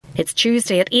It's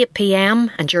Tuesday at 8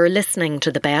 p.m. and you're listening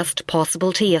to The Best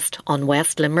Possible Taste on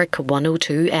West Limerick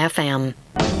 102 FM.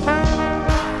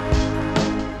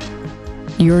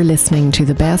 You're listening to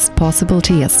The Best Possible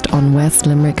Taste on West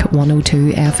Limerick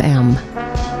 102 FM.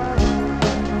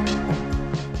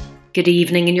 Good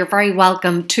evening and you're very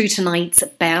welcome to tonight's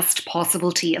Best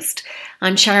Possible Taste.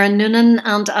 I'm Sharon Noonan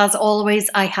and as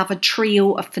always I have a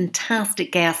trio of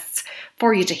fantastic guests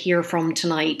for you to hear from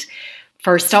tonight.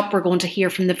 First up, we're going to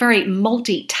hear from the very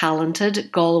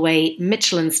multi-talented Galway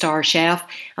Michelin star chef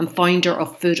and founder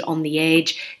of Food on the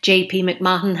Edge. JP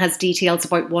McMahon has details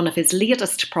about one of his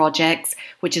latest projects,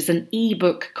 which is an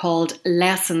ebook called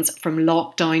Lessons from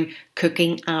Lockdown: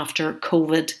 Cooking After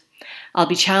COVID. I'll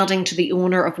be chatting to the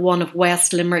owner of one of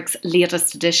West Limerick's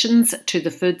latest additions to the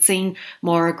food scene,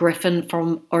 Maura Griffin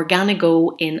from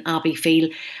Organigo in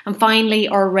Abbeyfeale. And finally,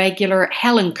 our regular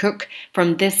Helen Cook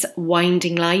from This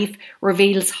Winding Life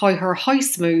reveals how her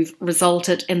house move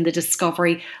resulted in the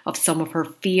discovery of some of her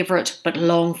favourite but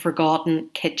long forgotten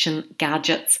kitchen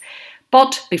gadgets.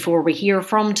 But before we hear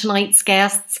from tonight's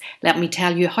guests, let me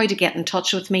tell you how to get in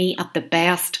touch with me at The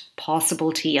Best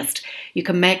Possible Taste. You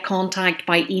can make contact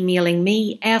by emailing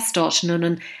me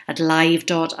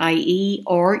s.noonan@live.ie,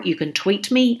 or you can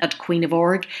tweet me at Queen of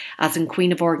Org, as in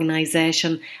Queen of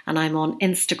Organisation, and I'm on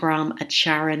Instagram at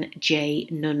Sharon J.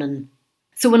 Noonan.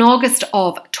 So in August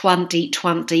of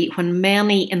 2020, when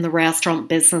many in the restaurant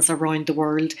business around the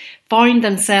world found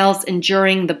themselves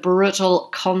enduring the brutal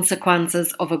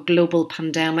consequences of a global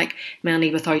pandemic, many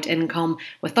without income,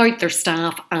 without their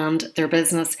staff and their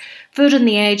business, Food on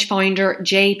the Edge founder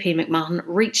JP McMahon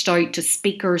reached out to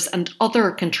speakers and other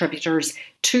contributors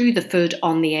to the Food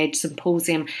on the Edge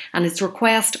symposium, and his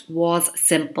request was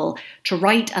simple: to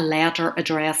write a letter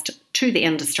addressed to the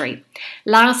industry.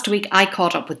 Last week I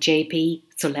caught up with JP,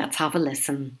 so let's have a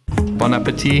listen. Bon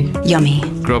appetit. Yummy.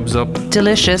 Grubs up.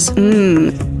 Delicious.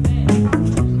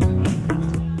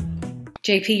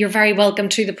 JP, you're very welcome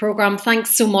to the programme.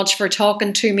 Thanks so much for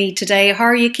talking to me today. How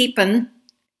are you keeping?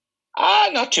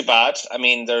 Not too bad. I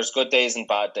mean, there's good days and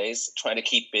bad days. Trying to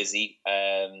keep busy.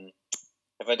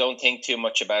 If I don't think too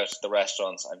much about the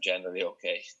restaurants, I'm generally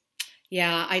okay.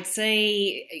 Yeah, I'd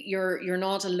say you're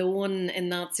not alone in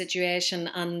that situation,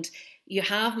 and you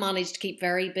have managed to keep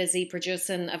very busy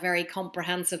producing a very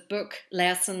comprehensive book,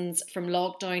 Lessons from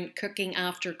Lockdown: Cooking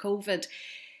After COVID.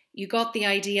 You got the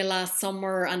idea last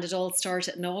summer and it all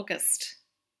started in August.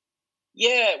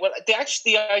 Yeah, well, the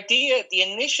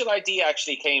initial idea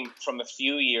actually came from a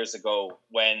few years ago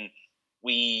when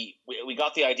we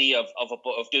got the idea of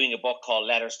doing a book called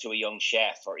Letters to a Young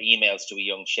Chef, or Emails to a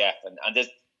Young Chef, and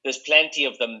there's plenty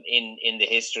of them in the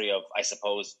history of, I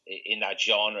suppose, in that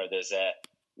genre. There's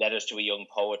Letters to a Young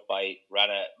Poet by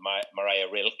Rana Maria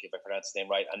Rilke, if I pronounce the name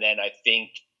right, and then I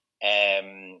think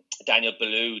Daniel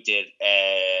Boulud did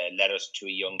Letters to a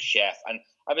Young Chef. And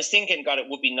I was thinking, God, it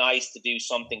would be nice to do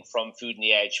something from Food on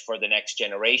the Edge for the next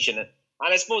generation. And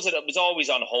I suppose it was always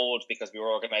on hold because we were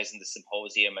organising the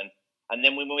symposium. And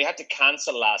then when we had to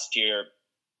cancel last year,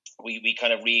 we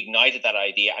kind of reignited that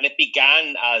idea. And it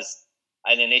began as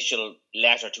an initial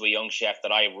letter to a young chef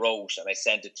that I wrote, and I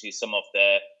sent it to some of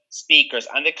the speakers.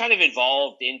 And it kind of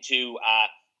evolved into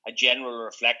a general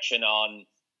reflection on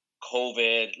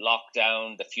COVID,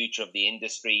 lockdown, the future of the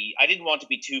industry. I didn't want to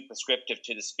be too prescriptive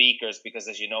to the speakers because,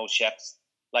 as you know, chefs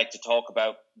like to talk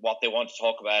about what they want to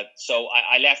talk about. So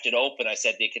I left it open. I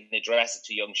said they can address it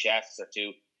to young chefs, or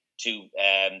to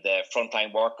the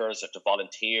frontline workers, or to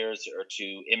volunteers, or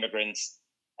to immigrants.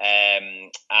 I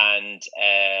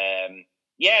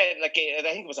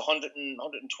think it was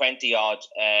 120 odd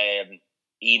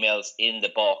emails in the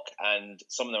book, and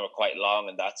some of them were quite long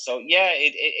and that. So yeah,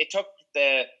 it took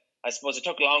it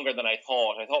took longer than I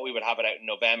thought. I thought we would have it out in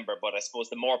November, but I suppose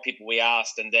the more people we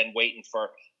asked, and then waiting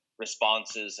for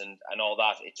responses and all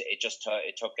that, it took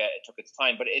its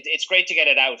time. But it's great to get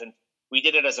it out, and we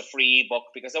did it as a free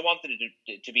ebook because I wanted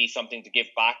it to be something to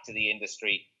give back to the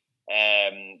industry,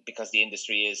 because the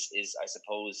industry is I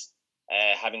suppose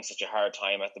having such a hard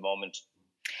time at the moment.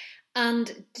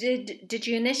 And did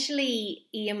you initially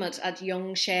aim it at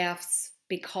young chefs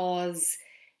because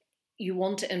you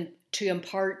want to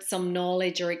impart some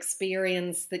knowledge or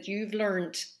experience that you've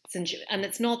learned and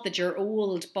it's not that you're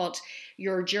old, but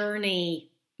your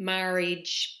journey,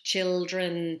 marriage,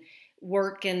 children,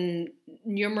 work in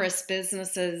numerous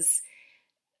businesses?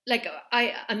 Like,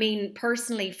 I mean,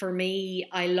 personally for me,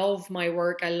 I love my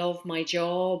work, I love my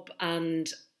job,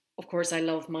 and of course I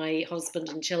love my husband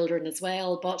and children as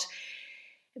well. But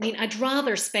I mean, I'd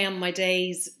rather spend my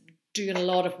days doing a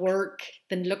lot of work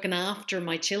than looking after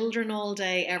my children all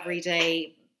day, every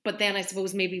day. But then I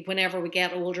suppose maybe whenever we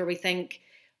get older, we think,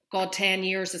 God, 10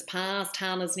 years has passed.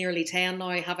 Hannah's nearly 10 now.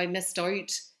 Have I missed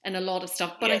out in a lot of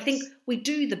stuff? But I think Yes. we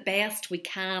do the best we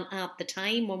can at the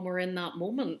time when we're in that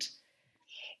moment.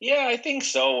 Yeah, I think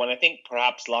so. And I think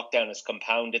perhaps lockdown has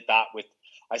compounded that with,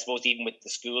 I suppose, even with the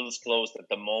schools closed at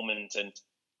the moment and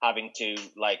having to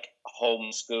like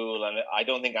homeschool. And I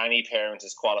don't think any parent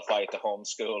is qualified to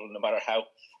homeschool, no matter how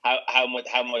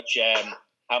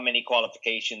many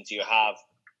qualifications you have.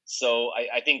 So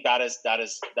I think that has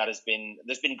been,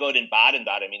 there's been good and bad in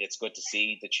that. I mean, it's good to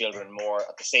see the children more.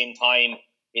 At the same time,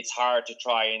 it's hard to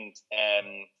try and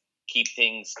keep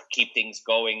things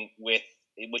going with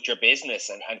your business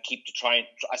and keep to trying,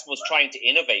 I suppose, trying to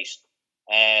innovate,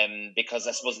 because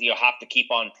I suppose you have to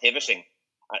keep on pivoting.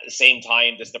 At the same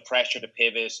time, there's the pressure to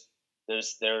pivot.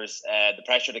 There's the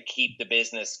pressure to keep the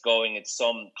business going at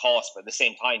some cost, but at the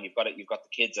same time, you've got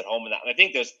the kids at home and that. And I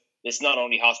think there's not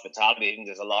only hospitality. I think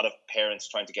there's a lot of parents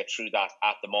trying to get through that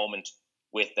at the moment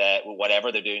with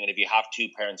whatever they're doing. And if you have two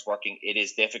parents working, it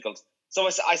is difficult. So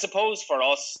I suppose for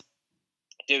us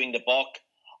doing the book,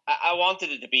 I wanted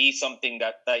it to be something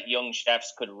that young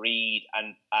chefs could read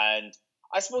and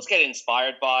I suppose get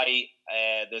inspired by.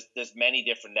 There's many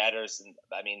different letters, and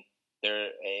I mean,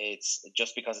 it's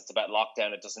just because it's about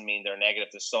lockdown, it doesn't mean they're negative.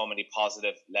 There's so many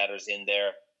positive letters in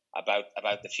there about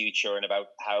the future and about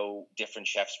how different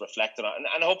chefs reflect on it,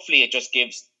 and hopefully it just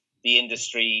gives the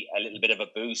industry a little bit of a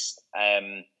boost,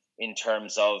 in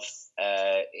terms of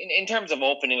in terms of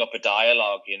opening up a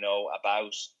dialogue,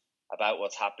 about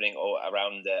what's happening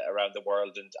around the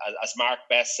world. And as Mark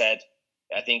Best said,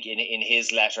 I think in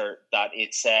his letter, that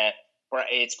it's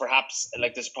perhaps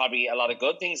like there's probably a lot of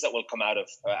good things that will come out of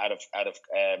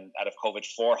COVID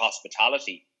for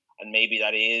hospitality, and maybe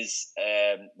that is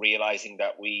realizing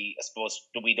that I suppose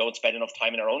we don't spend enough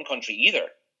time in our own country either,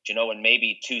 and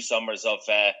maybe 2 summers of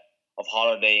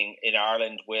holidaying in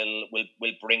Ireland will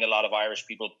bring a lot of Irish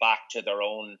people back to their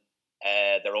own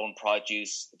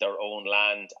produce, their own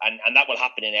land, and that will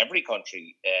happen in every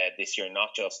country this year, not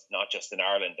just in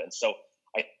Ireland. And so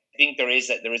I think there is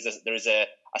a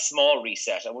small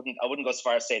reset. I wouldn't go as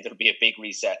far as say there'll be a big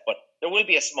reset, but there will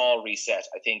be a small reset,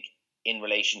 I think, in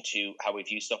relation to how we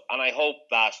view stuff. And I hope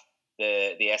that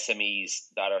the SMEs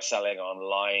that are selling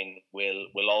online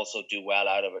will also do well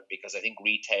out of it, because I think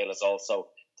retail has also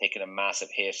taken a massive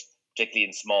hit, particularly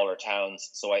in smaller towns.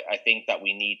 So I think that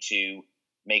we need to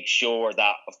make sure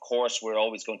that, of course, we're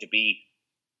always going to be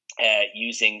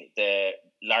using the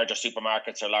larger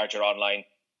supermarkets or larger online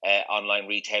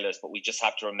retailers, but we just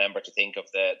have to remember to think of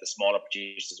the smaller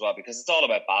producers as well, because it's all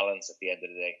about balance at the end of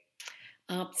the day.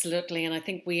 Absolutely. And I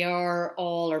think we are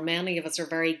all, or many of us, are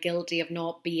very guilty of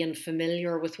not being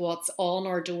familiar with what's on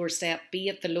our doorstep, be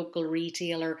it the local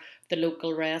retailer, the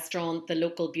local restaurant, the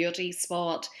local beauty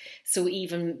spot. So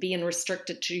even being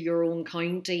restricted to your own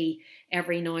county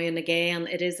every now and again,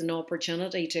 it is an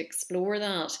opportunity to explore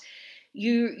that.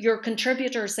 Your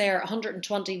contributors there,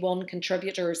 121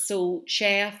 contributors, so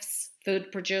chefs,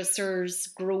 food producers,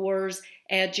 growers,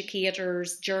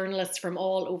 educators, journalists from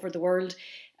all over the world.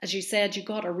 As you said, you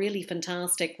got a really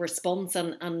fantastic response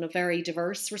and a very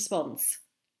diverse response.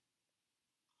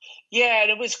 Yeah,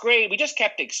 and it was great. We just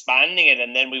kept expanding it,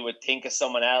 and then we would think of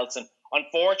someone else. And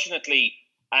unfortunately,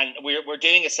 and we're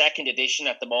doing a second edition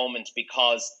at the moment,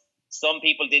 because some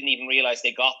people didn't even realize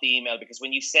they got the email, because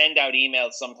when you send out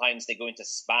emails, sometimes they go into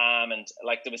spam, and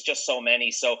like there was just so many.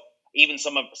 So even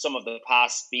some of the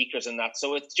past speakers and that.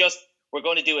 So it's just, we're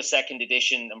going to do a second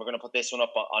edition, and we're going to put this one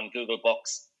up on Google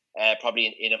Books. Probably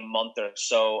in a month or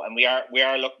so, and we are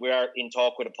in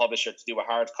talk with a publisher to do a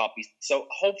hard copy. So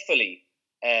hopefully,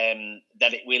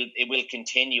 that it will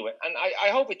continue, and I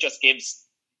hope it just gives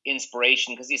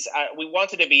inspiration, because we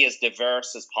wanted to be as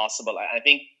diverse as possible. I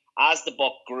think as the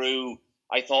book grew,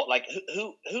 I thought, like,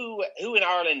 who in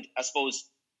Ireland, I suppose,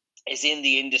 is in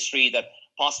the industry that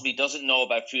possibly doesn't know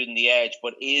about Food on the Edge,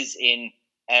 but is in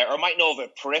or might know of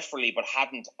it peripherally, but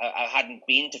hadn't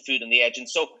been to Food on the Edge. And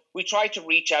so we tried to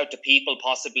reach out to people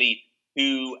possibly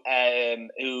who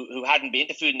hadn't been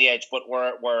to Food on the Edge, but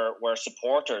were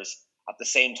supporters at the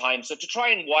same time. So to try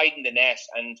and widen the net,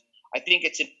 and I think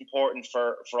it's important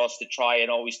for us to try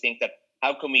and always think that,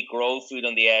 how can we grow Food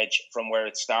on the Edge from where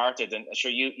it started? And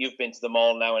sure, you've been to them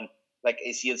all now, and like,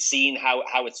 you've seen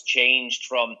how it's changed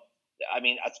from, I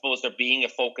mean, I suppose there being a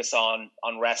focus on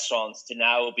restaurants to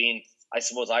now being, I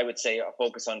suppose I would say, a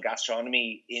focus on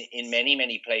gastronomy in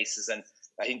many places. And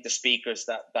I think the speakers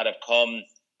that have come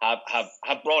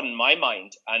have broadened my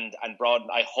mind and broadened.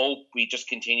 I hope we just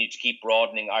continue to keep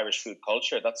broadening Irish food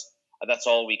culture. That's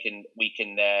all we can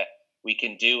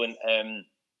do. And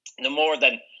no more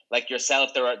than like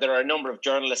yourself, there are a number of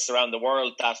journalists around the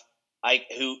world that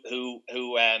who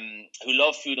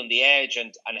love Food on the Edge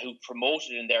and who promote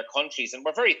it in their countries, and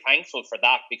we're very thankful for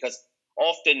that, because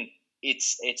often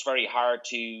it's very hard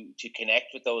to connect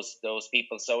with those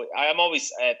people. So I am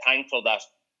always thankful that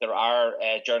there are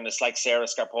journalists like Sarah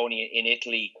Scarponi in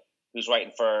Italy, who's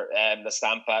writing for La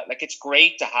Stampa. Like, it's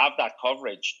great to have that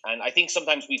coverage, and I think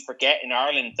sometimes we forget in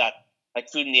Ireland that, like,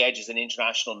 Food on the Edge is an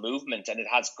international movement, and it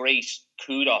has great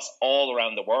kudos all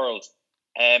around the world.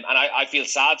 And I feel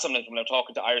sad sometimes when I'm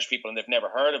talking to Irish people and they've never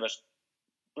heard of it,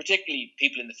 particularly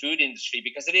people in the food industry,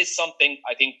 because it is something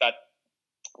I think that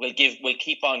will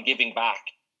keep on giving back.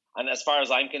 And as far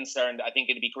as I'm concerned, I think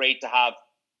it'd be great to have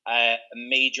a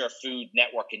major food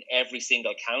network in every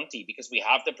single county, because we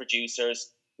have the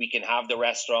producers, we can have the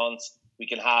restaurants, we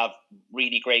can have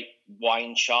really great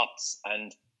wine shops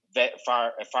and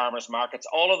farmers markets,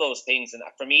 all of those things. And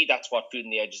for me, that's what Food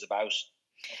on the Edge is about.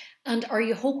 And are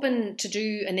you hoping to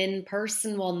do an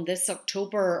in-person one this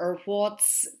October, or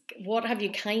what have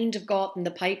you kind of got in the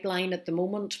pipeline at the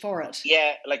moment for it?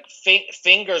 Yeah, like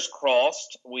fingers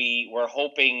crossed. We were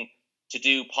hoping to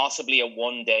do possibly a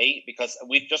 1 day, because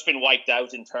we've just been wiped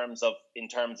out in terms of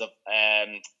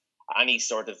any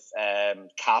sort of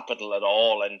capital at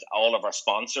all, and all of our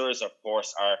sponsors, of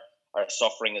course, are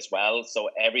suffering as well. So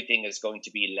everything is going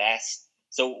to be less.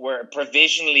 So we're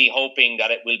provisionally hoping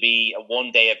that it will be a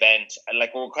 1 day event.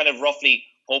 Like, we're kind of roughly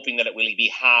hoping that it will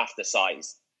be half the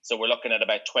size. So we're looking at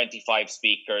about 25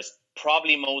 speakers,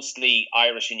 probably mostly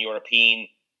Irish and European,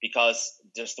 because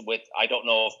I don't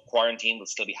know if quarantine will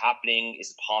still be happening.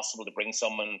 Is it possible to bring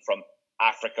someone from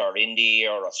Africa or India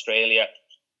or Australia?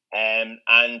 And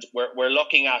we're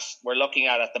looking at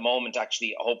the moment,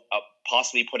 actually,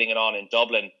 possibly putting it on in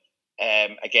Dublin.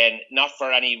 Again, not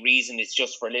for any reason. It's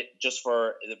just for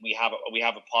we have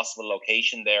a possible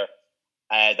location there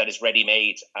that is ready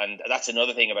made, and that's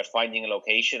another thing about finding a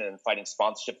location and finding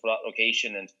sponsorship for that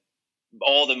location and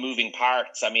all the moving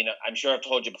parts. I mean, I'm sure I've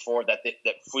told you before that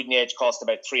the Food on the Edge cost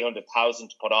about 300,000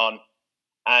 to put on,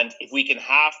 and if we can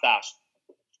half that,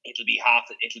 it'll be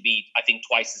I think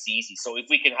twice as easy. So if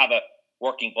we can have a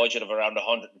working budget of around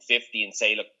 150 and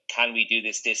say, look, can we do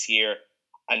this year?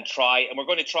 And we're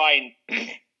going to try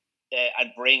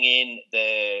and bring in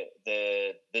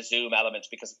the Zoom elements,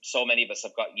 because so many of us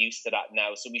have got used to that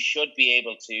now. So we should be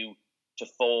able to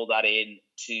fold that in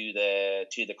to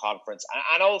the conference,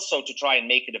 and also to try and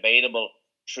make it available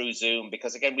through Zoom,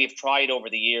 because again, we've tried over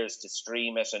the years to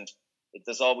stream it, and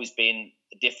there's always been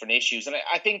different issues. And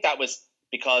I think that was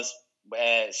because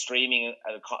streaming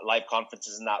live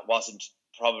conferences and that wasn't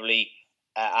probably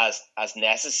as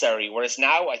necessary, whereas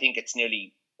now I think it's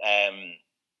nearly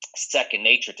second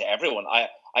nature to everyone.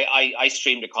 I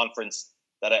streamed a conference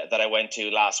that I went to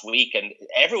last week, and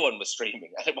everyone was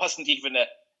streaming, and it wasn't even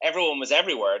everyone was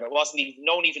everywhere, and it wasn't even,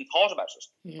 no one even thought about it.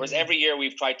 Mm. Whereas every year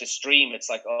we've tried to stream, it's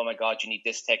like, oh my God, you need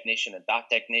this technician and that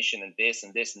technician and this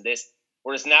and this and this.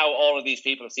 Whereas now all of these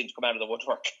people seem to come out of the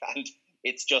woodwork, and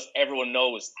it's just everyone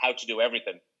knows how to do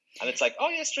everything, and it's like, oh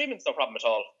yeah, streaming's no problem at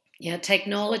all. Yeah,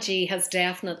 technology has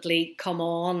definitely come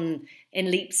on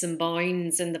in leaps and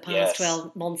bounds in the past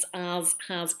 12 months, as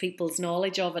has people's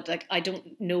knowledge of it. Like, I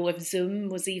don't know if Zoom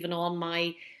was even on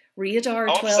my radar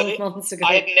 12 months ago.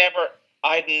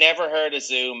 I'd never heard of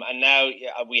Zoom, and now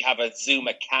we have a Zoom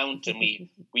account, and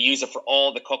we use it for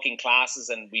all the cooking classes,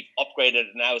 and we've upgraded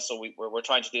it now. So we're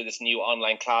trying to do this new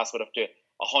online class with up to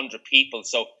 100 people.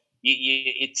 So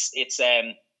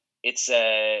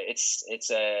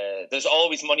there's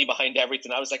always money behind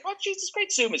everything. I was like, oh Jesus,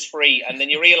 great, Zoom is free, and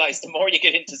then you realize the more you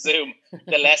get into Zoom,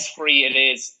 the less free it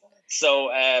is.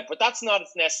 So, but that's not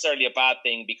necessarily a bad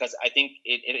thing, because I think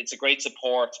it's a great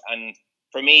support, and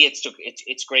for me,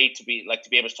 it's great to be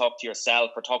able to talk to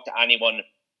yourself or talk to anyone.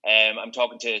 I'm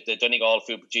talking to the Donegal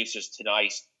food producers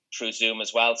tonight through Zoom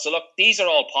as well. So look, these are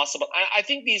all possible. I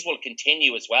think these will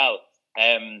continue as well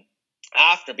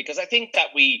after, because I think that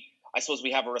I suppose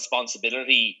we have a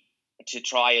responsibility to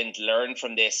try and learn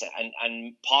from this,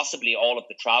 and possibly all of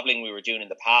the traveling we were doing in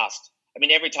the past. I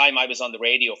mean, every time I was on the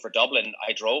radio for Dublin,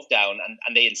 I drove down,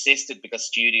 and they insisted because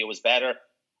studio was better.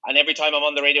 And every time I'm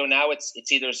on the radio now, it's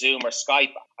either Zoom or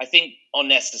Skype. I think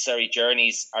unnecessary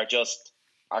journeys are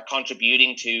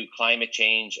contributing to climate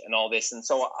change and all this. And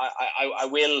so I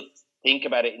will think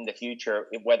about it in the future,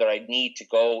 whether I need to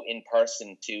go in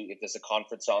person if there's a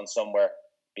conference on somewhere,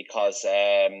 because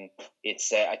I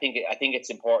think it's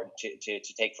important to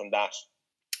take from that.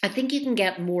 I think you can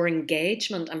get more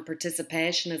engagement and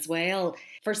participation as well.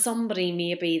 For somebody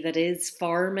maybe that is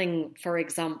farming, for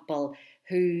example,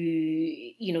 who,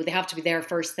 they have to be there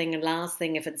first thing and last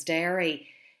thing if it's dairy.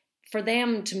 for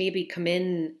them to maybe come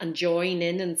in and join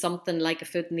in something like a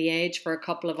Food on the Edge for a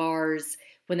couple of hours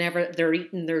whenever they're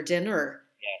eating their dinner.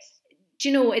 Yes. Do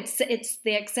you know, it's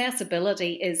the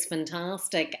accessibility is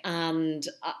fantastic, and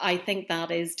I think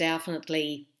that is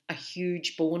definitely a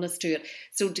huge bonus to it.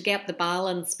 So to get the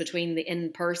balance between the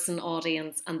in-person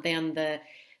audience and then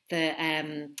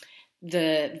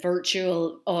the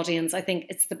virtual audience, I think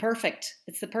it's the perfect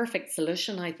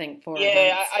solution, I think, for Yeah,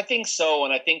 events. I think so,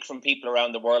 and I think from people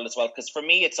around the world as well. Because for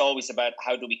me, it's always about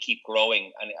how do we keep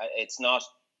growing, and it's not.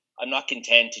 I'm not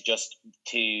content to just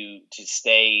to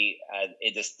stay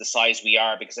in the size we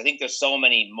are, because I think there's so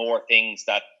many more things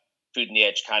that Food on the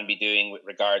Edge can be doing with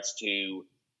regards to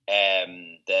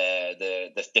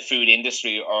the food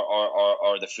industry,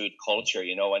 or the food culture.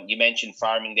 You know, and you mentioned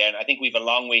farming there, and I think we've a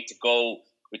long way to go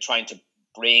with trying to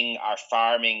bring our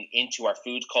farming into our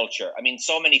food culture. I mean,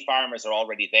 so many farmers are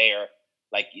already there,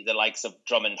 like the likes of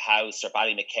Drummond House or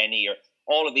Ballymckenny, or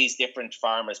all of these different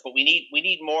farmers. But we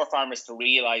need more farmers to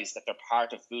realize that they're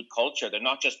part of food culture. They're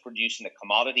not just producing a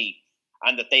commodity,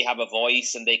 and that they have a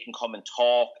voice and they can come and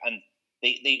talk, and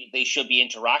they should be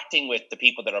interacting with the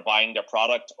people that are buying their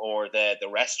product, or the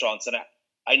restaurants. And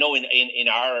I know in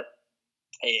our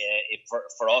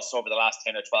for us over the last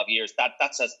 10 or 12 years,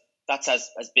 that's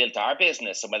has built our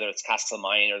business, and whether it's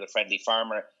Castlemine or the Friendly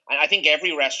Farmer. And I think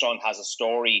every restaurant has a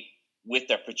story with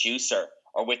their producer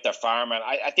or with their farmer. And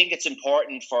I think it's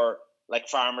important for like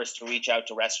farmers to reach out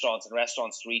to restaurants, and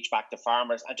restaurants to reach back to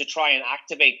farmers, and to try and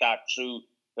activate that through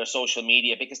their social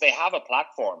media, because they have a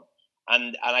platform,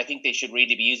 and I think they should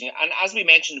really be using it. And as we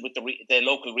mentioned with the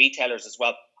local retailers as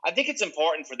well, I think it's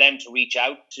important for them to reach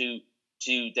out to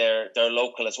their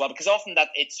local as well, because often that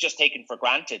it's just taken for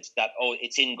granted that, oh,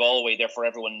 it's in Galway, therefore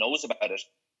everyone knows about it.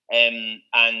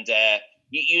 And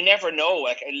you never know.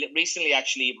 Like recently,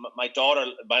 actually, my daughter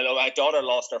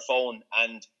lost her phone,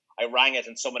 and I rang it,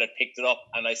 and someone had picked it up,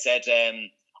 and I said,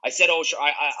 oh, sure,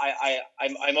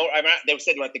 I'm at, they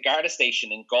said we're at the Garda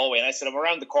station in Galway, and I said, I'm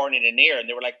around the corner in Anir, and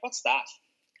they were like, what's that?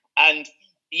 And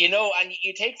and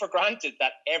you take for granted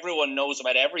that everyone knows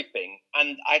about everything.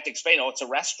 And I had to explain, oh, it's a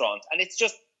restaurant. And it's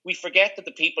just, we forget that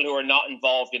the people who are not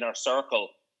involved in our circle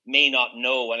may not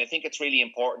know. And I think it's really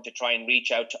important to try and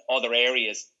reach out to other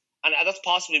areas. And that's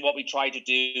possibly what we try to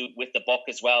do with the book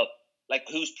as well. Like,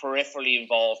 who's peripherally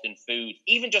involved in food?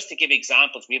 Even just to give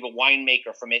examples, we have a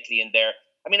winemaker from Italy in there.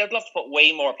 I mean, I'd love to put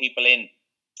way more people in,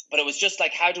 but it was just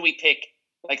like, how do we pick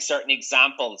like certain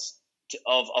examples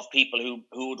of people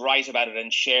who would write about it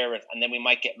and share it, and then we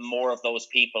might get more of those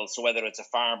people. So whether it's a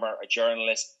farmer, a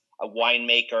journalist, a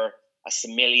winemaker, a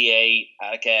sommelier,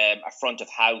 like a front of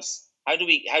house, how do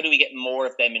we get more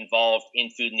of them involved in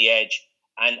Food on the Edge,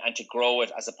 and to grow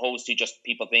it, as opposed to just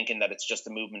people thinking that it's just a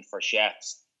movement for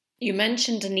chefs. You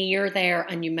mentioned Anir there,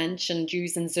 and you mentioned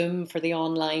using Zoom for the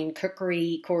online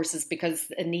cookery courses, because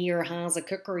Anir has a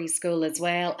cookery school as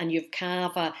well, and you've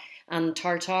Cava and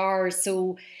Tartare.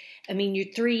 So I mean,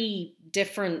 you three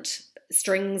different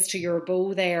strings to your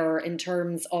bow there in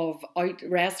terms of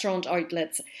restaurant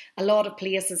outlets. A lot of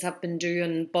places have been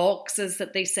doing boxes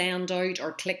that they send out,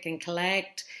 or click and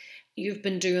collect. You've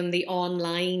been doing the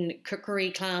online cookery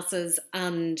classes,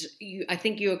 and I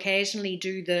think you occasionally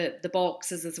do the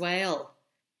boxes as well.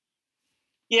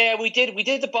 Yeah, we did. We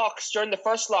did the box during the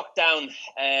first lockdown.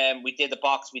 We did the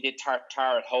box. We did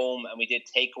tartar at home, and we did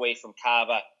takeaway from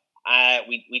Cava.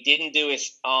 We didn't do it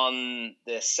on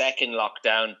the second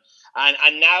lockdown,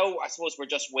 and now I suppose we're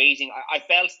just waiting. I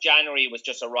felt January was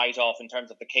just a write off in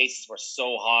terms of the cases were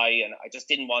so high, and I just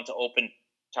didn't want to open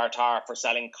Tartar for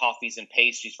selling coffees and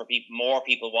pastries for more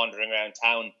people wandering around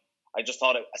town. I just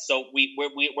thought it. So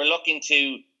we're looking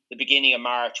to the beginning of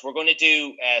March. We're going to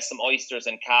do some oysters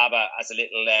and Cava as a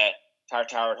little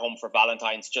Tartar at home for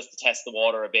Valentine's, just to test the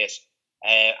water a bit.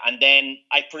 And then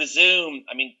I presume,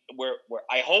 I mean,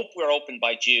 I hope we're open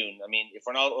by June. I mean, if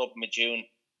we're not open by June,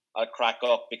 I'll crack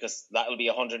up, because that'll be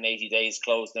 180 days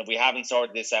closed. And if we haven't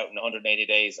sorted this out in 180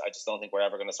 days, I just don't think we're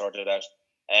ever going to sort it out.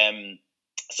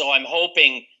 So I'm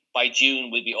hoping by June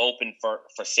we'll be open for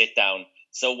sit down.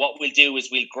 So what we'll do is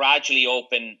we'll gradually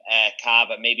open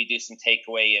Cava, maybe do some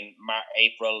takeaway in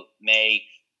April, May,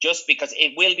 just because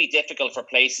it will be difficult for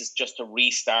places just to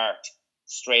restart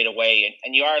straight away,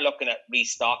 and you are looking at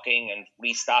restocking and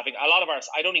restaffing. A lot of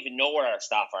I don't even know where our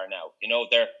staff are now.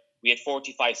 We had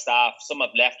 45 staff. Some have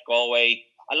left Galway.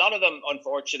 A lot of them,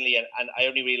 unfortunately, and I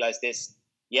only realized this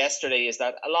yesterday, is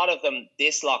that a lot of them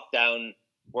this lockdown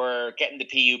were getting the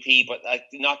PUP, but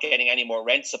not getting any more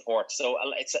rent support. So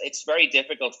it's very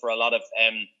difficult for a lot of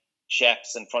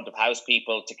chefs and front of house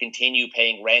people to continue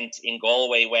paying rent in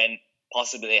Galway when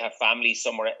possibly they have families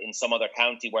somewhere in some other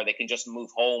county where they can just move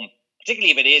home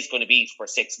particularly if it is going to be for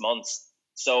 6 months.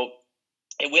 So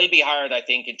it will be hard, I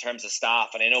think, in terms of staff.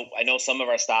 And I know some of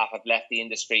our staff have left the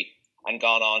industry and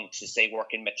gone on to say work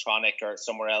in Medtronic or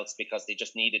somewhere else because they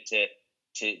just needed to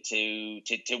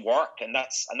work, and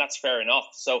that's fair enough.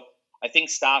 So I think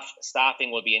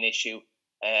staffing will be an issue.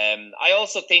 I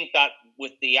also think that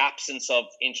with the absence of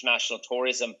international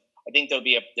tourism, I think there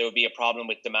will be a problem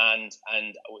with demand,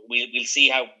 and we'll see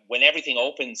how when everything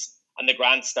opens and the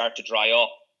grants start to dry up.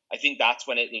 I think that's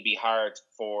when it will be hard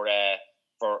for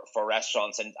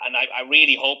restaurants, and I'm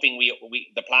really hoping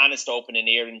we the plan is to open in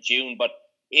here in June, but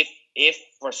if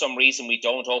for some reason we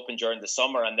don't open during the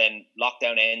summer and then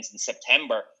lockdown ends in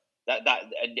September, that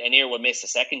an year will miss a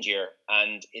second year,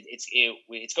 and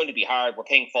it's going to be hard. We're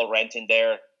paying full rent in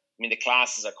there. I mean, the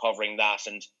classes are covering that,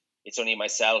 and it's only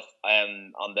myself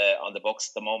on the books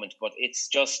at the moment. But it's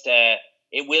just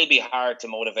it will be hard to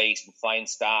motivate and find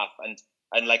staff,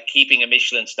 and like keeping a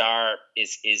Michelin star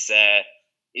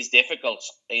is difficult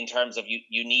in terms of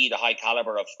you need a high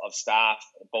caliber of staff,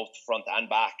 both front and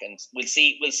back, and we'll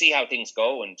see how things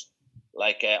go, and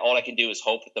all I can do is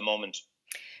hope at the moment.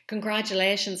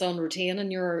 Congratulations on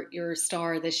retaining your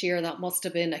star this year. That must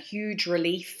have been a huge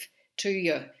relief to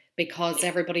you, because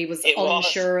everybody was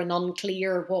unsure and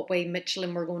unclear what way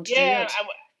Michelin were going to do it.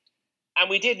 And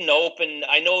we didn't open.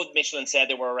 I know Michelin said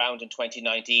they were around in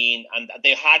 2019, and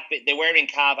they were in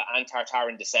Cava and Tartare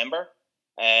in December.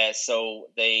 So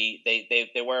they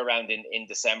were around in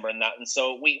December and that, and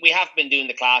so we have been doing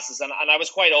the classes, and I was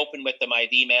quite open with them.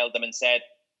 I'd emailed them and said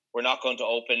we're not going to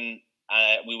open.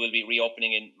 We will be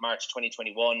reopening in March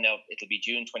 2021. Now it'll be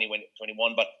June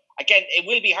 2021, but again, it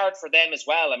will be hard for them as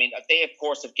well. I mean, they of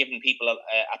course have given people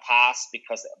a pass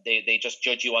because they just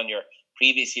judge you on your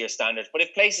previous year standards. But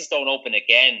if places don't open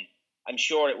again, I'm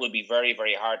sure it will be very,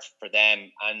 very hard for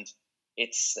them, and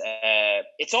it's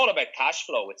all about cash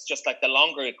flow. It's just like the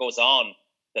longer it goes on,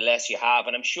 the less you have.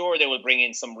 And I'm sure they will bring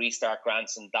in some restart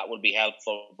grants, and that will be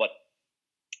helpful. But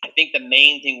I think the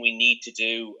main thing we need to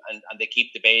do, and they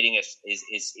keep debating it,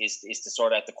 is to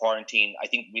sort out the quarantine. I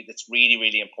think it's really,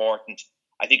 really important.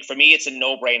 I think for me, it's a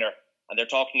no-brainer. And they're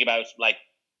talking about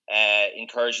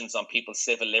incursions on people's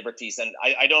civil liberties. And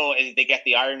I don't know if they get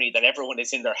the irony that everyone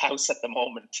is in their house at the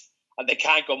moment and they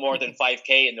can't go more than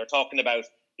 5K. And they're talking about,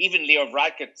 even Leo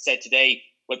Varadkar said today,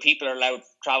 well, people are allowed to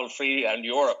travel freely around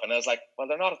Europe. And I was like, well,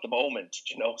 they're not at the moment,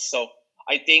 So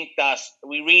I think that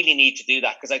we really need to do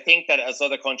that, because I think that, as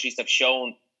other countries have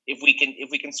shown, if we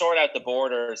can sort out the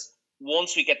borders,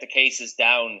 once we get the cases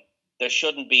down, there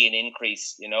shouldn't be an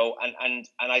increase, And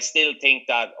I still think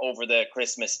that over the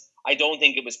Christmas, I don't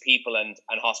think it was people and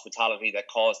hospitality that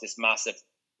caused this massive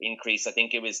increase. I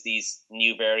think it was these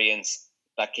new variants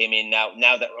that came in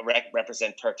now that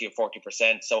represent 30 or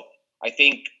 40%. So I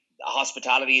think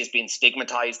hospitality is being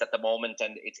stigmatized at the moment,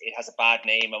 and it has a bad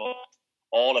name among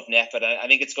all of NPHET. I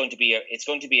think it's going to be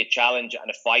a challenge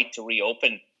and a fight to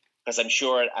reopen, because I'm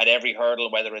sure at every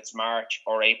hurdle, whether it's March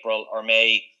or April or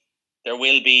May, there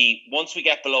will be, once we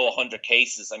get below 100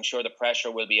 cases, I'm sure the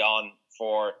pressure will be on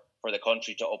for the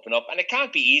country to open up. And it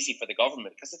can't be easy for the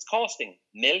government, because it's costing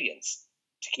millions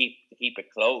to keep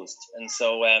it closed. And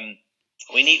so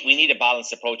we need a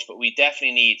balanced approach, but we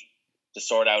definitely need to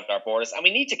sort out our borders, and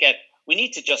we need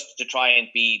to try and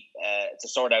be to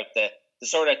sort out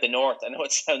the north. I know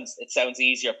it sounds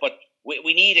easier, but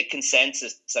we need a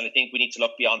consensus, and I think we need to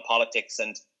look beyond politics.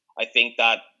 And I think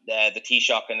that the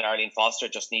Taoiseach and Arlene Foster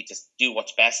just need to do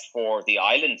what's best for the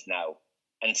island now,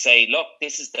 and say, look,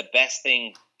 this is the best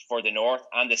thing for the north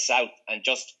and the south, and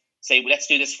just say, let's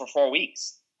do this for 4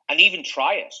 weeks, and even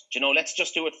try it. Let's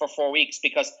just do it for 4 weeks,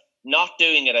 because not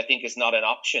doing it, I think, is not an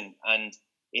option, and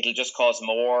it'll just cause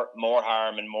more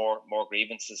harm and more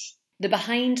grievances. The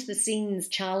behind the scenes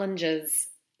challenges,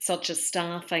 such as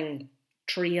staffing,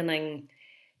 training,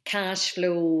 cash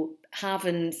flow,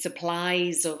 having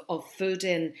supplies of food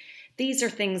in, these are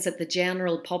things that the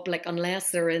general public,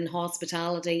 unless they're in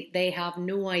hospitality, they have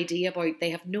no idea about. They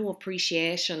have no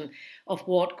appreciation of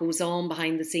what goes on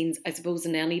behind the scenes, I suppose,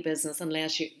 in any business,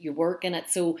 unless you work in it.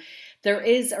 So there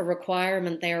is a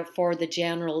requirement there for the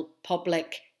general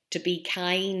public to be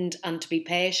kind and to be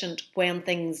patient when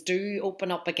things do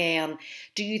open up again.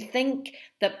 Do you think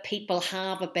that people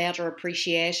have a better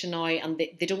appreciation now, and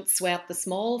they don't sweat the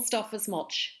small stuff as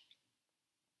much?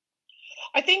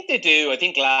 I think they do. I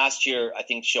think last year,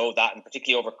 showed that, and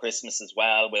particularly over Christmas as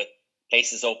well, with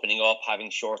places opening up, having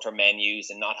shorter menus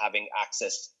and not having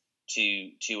access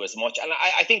to as much. And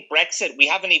I think Brexit,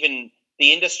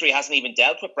 the industry hasn't even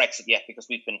dealt with Brexit yet, because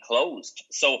we've been closed.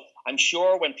 So I'm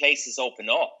sure when places open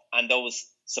up and those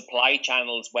supply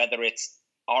channels, whether it's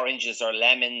oranges or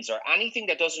lemons or anything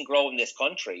that doesn't grow in this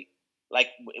country. Like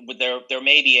there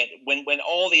may be when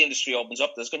all the industry opens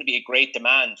up, there's going to be a great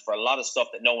demand for a lot of stuff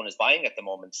that no one is buying at the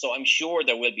moment. So I'm sure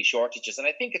there will be shortages, and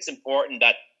I think it's important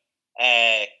that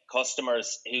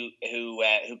customers who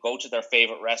go to their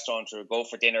favorite restaurant or go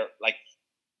for dinner, like,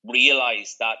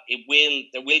 realize that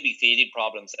there will be feeding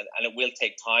problems, and it will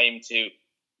take time to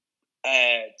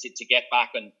get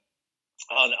back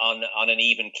on an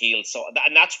even keel. So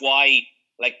and that's why,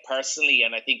 like, personally,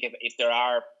 and I think if there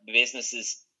are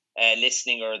businesses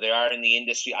listening, or they are in the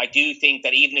industry, I do think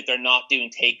that even if they're not doing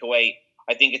takeaway,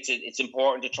 I think it's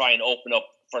important to try and open up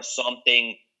for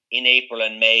something in April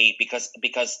and May, because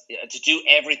to do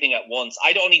everything at once,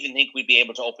 I don't even think we'd be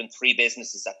able to open 3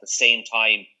 businesses at the same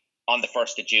time on the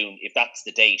 1st of June, if that's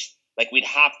the date. Like, we'd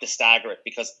have to stagger it,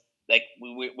 because like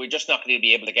we're just not going to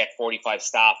be able to get 45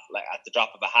 staff like at the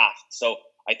drop of a hat. So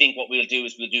I think what we'll do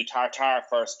is we'll do tartare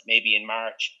first, maybe in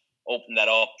March, open that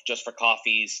up just for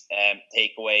coffees,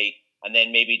 takeaway, and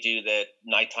then maybe do the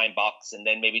nighttime box, and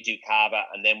then maybe do cava,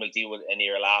 and then we'll deal with any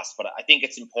or last. But I think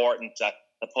it's important that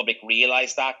the public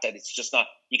realize that it's just not,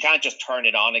 you can't just turn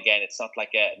it on again. It's not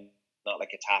like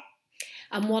a tap.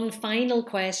 And one final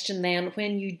question then,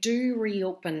 when you do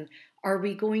reopen, are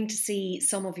we going to see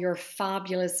some of your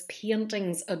fabulous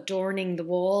paintings adorning the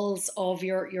walls of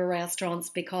your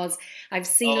restaurants? Because I've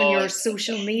seen on your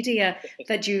social media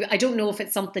that I don't know if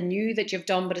it's something new that you've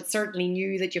done, but it's certainly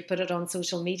new that you put it on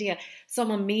social media.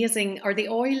 Some amazing, are they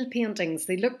oil paintings?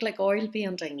 They look like oil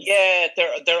paintings. Yeah,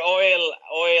 they're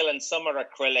oil, and some are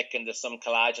acrylic, and there's some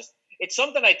collages. It's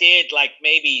something I did like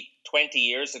maybe 20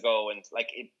 years ago, and like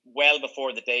well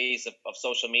before the days of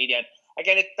social media. And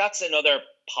again, that's another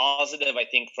positive, I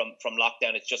think, from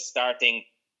lockdown. It's just starting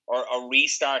or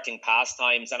restarting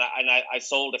pastimes. And I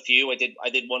sold a few. I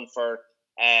did one for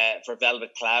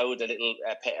Velvet Cloud, a little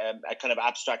a kind of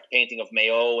abstract painting of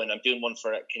Mayo, and I'm doing one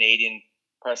for a Canadian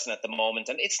person at the moment.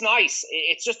 And it's nice.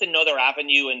 It's just another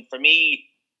avenue. And for me,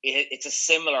 it's a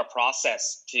similar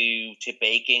process to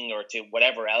baking or to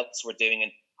whatever else we're doing.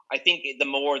 And I think the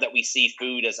more that we see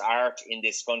food as art in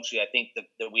this country, I think that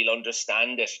we'll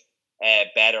understand it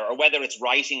better. Or whether it's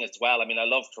writing as well. I mean, I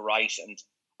love to write, and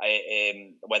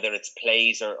whether it's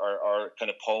plays or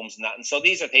kind of poems and that. And so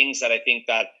these are things that I think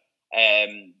that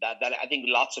that I think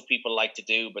lots of people like to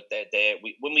do. But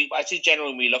when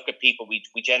we look at people,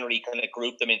 we generally kind of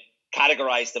group them in,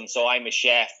 categorize them. So I'm a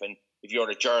chef, and if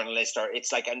you're a journalist, or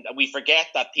it's like, and we forget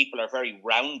that people are very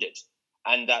rounded,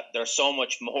 and that there's so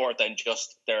much more than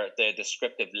just their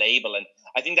descriptive label. And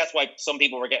I think that's why some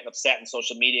people were getting upset on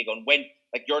social media, going, when,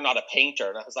 like, you're not a painter.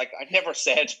 And I was like, I never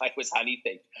said I was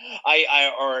anything.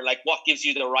 Or like, what gives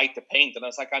you the right to paint? And I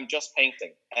was like, I'm just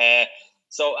painting.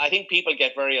 So I think people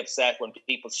get very upset when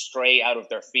people stray out of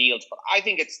their field. But I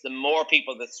think it's the more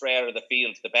people that stray out of the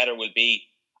field, the better we'll be,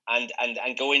 and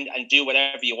go in and do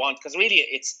whatever you want. Because really,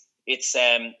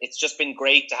 it's just been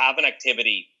great to have an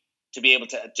activity, to be able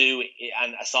to do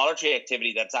a solitary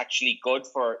activity that's actually good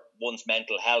for one's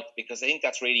mental health, because I think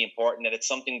that's really important, and it's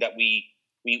something that we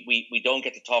don't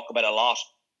get to talk about a lot,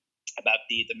 about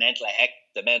the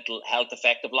mental health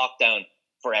effect of lockdown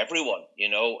for everyone,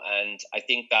 and I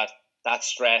think that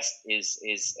stress is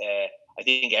I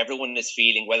think everyone is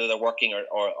feeling, whether they're working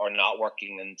or not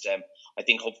working, and I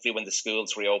think hopefully when the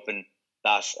schools reopen,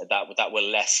 that will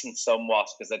lessen somewhat,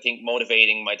 because I think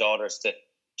motivating my daughters to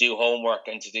do homework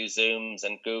and to do Zooms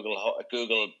and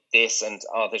Google this, and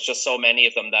there's just so many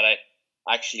of them that I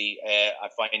actually I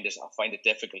find it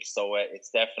difficult. So it's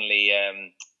definitely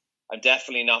I'm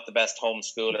definitely not the best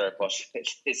homeschooler, but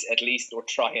it's at least we're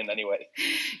trying anyway.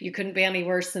 You couldn't be any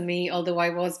worse than me, although I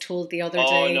was told the other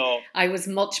day I was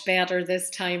much better this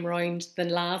time round than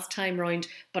last time round.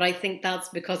 But I think that's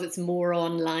because it's more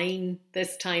online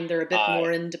this time. They're a bit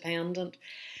more independent.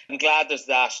 I'm glad there's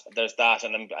that,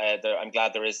 and I'm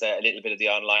glad there is a little bit of the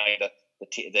online that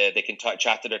they can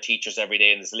chat to their teachers every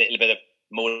day, and there's a little bit of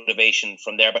motivation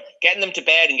from there. But getting them to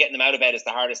bed and getting them out of bed is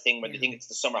the hardest thing when they think it's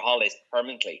the summer holidays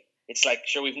permanently. It's like,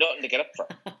 sure, we've nothing to get up for.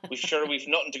 We've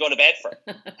nothing to go to bed for.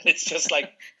 It's just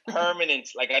like permanent.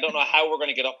 Like, I don't know how we're going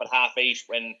to get up at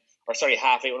 8:30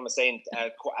 half 8. What am I saying?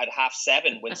 At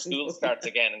 7:30 when school starts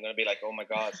again. I'm going to be like, oh my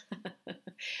God.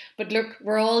 But look,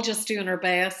 we're all just doing our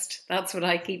best. That's what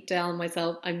I keep telling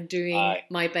myself. I'm doing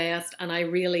my best, and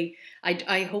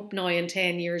I hope now in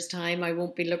 10 years' time I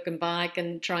won't be looking back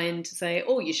and trying to say,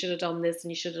 oh, you should have done this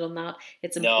and you should have done that.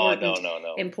 It's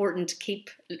important to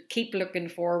keep looking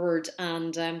forward.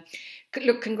 And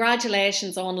look,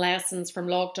 congratulations on Lessons from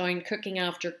Lockdown, Cooking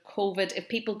After COVID. If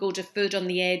people go to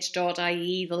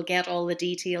foodontheedge.ie, they'll get all the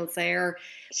details there.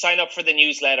 Sign up for the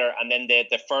newsletter, and then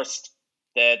the first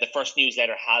the first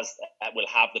newsletter will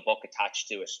have the book attached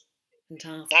to it.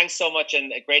 Fantastic. Thanks so much,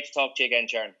 and great to talk to you again,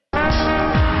 Sharon.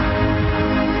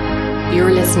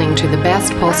 You're listening to The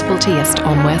Best Possible Taste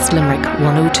on West Limerick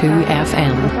 102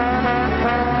 FM.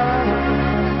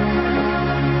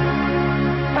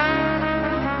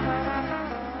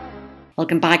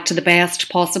 Welcome back to The Best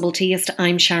Possible Taste.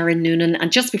 I'm Sharon Noonan,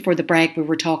 and just before the break we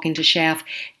were talking to chef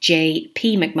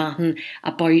J.P. McMahon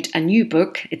about a new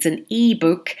book. It's an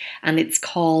e-book and it's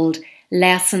called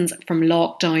Lessons from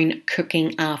Lockdown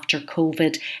Cooking After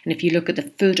COVID. And if you look at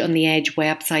the Food on the Edge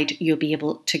website, you'll be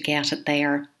able to get it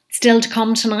there. Still to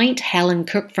come tonight, Helen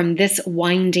Cook from This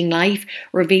Winding Life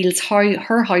reveals how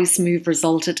her house move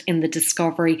resulted in the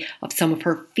discovery of some of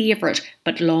her favourite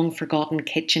but long forgotten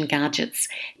kitchen gadgets.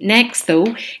 Next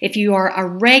though, if you are a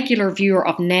regular viewer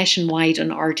of Nationwide on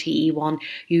RTE1,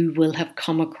 you will have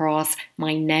come across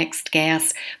my next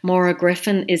guest. Maura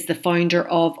Griffin is the founder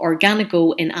of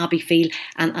Organigo in Abbeyfeale,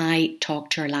 and I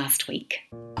talked to her last week.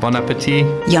 Bon appetit.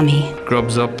 Yummy.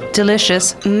 Grubs up.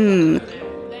 Delicious.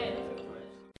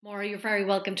 Maura, you're very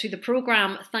welcome to the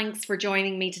programme. Thanks for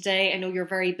joining me today. I know you're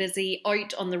very busy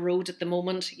out on the road at the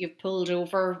moment. You've pulled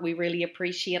over. We really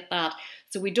appreciate that.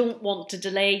 So we don't want to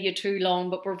delay you too long,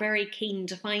 but we're very keen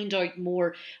to find out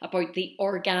more about the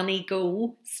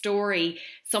Organigo story.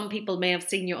 Some people may have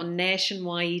seen you on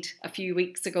Nationwide a few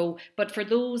weeks ago, but for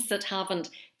those that haven't,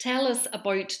 tell us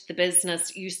about the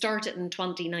business. You started in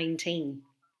 2019.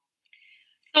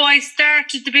 So I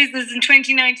started the business in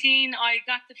 2019. I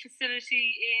got the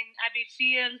facility in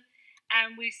Abbeyfeale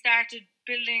and we started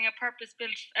building a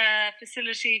purpose-built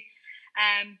facility.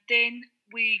 Then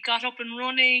we got up and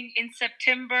running in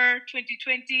September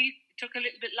 2020. It took a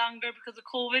little bit longer because of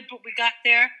COVID, but we got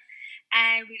there.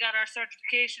 And we got our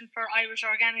certification for Irish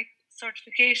Organic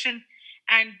certification.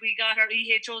 And we got our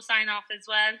EHO sign-off as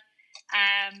well.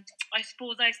 I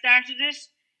suppose I started it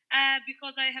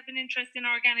because I have an interest in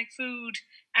organic food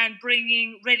and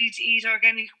bringing ready-to-eat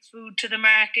organic food to the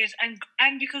market,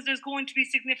 and because there's going to be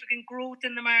significant growth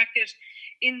in the market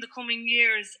in the coming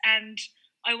years, and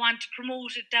I want to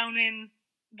promote it down in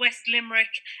West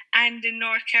Limerick and in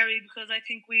North Kerry, because I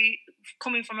think we,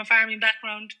 coming from a farming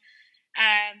background,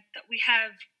 that we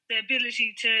have the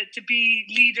ability to be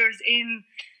leaders in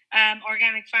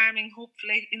organic farming,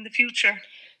 hopefully, in the future.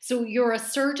 So you're a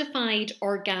certified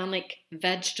organic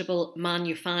vegetable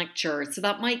manufacturer. So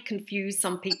that might confuse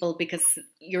some people because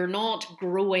you're not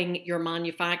growing, you're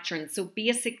manufacturing. So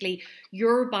basically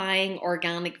you're buying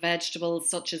organic vegetables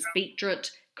such as beetroot,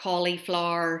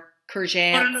 cauliflower,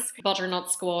 courgettes,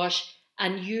 butternut squash,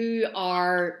 and you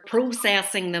are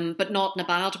processing them, but not in a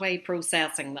bad way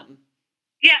processing them.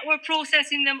 Yeah, we're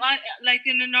processing them like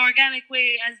in an organic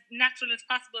way, as natural as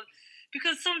possible.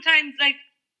 Because sometimes, like,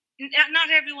 not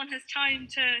everyone has time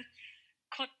to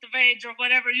cut the veg or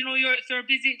whatever. You know, if you're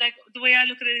busy, like the way I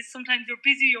look at it is sometimes you're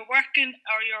busy, you're working,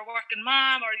 or you're a working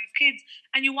mom, or you've kids,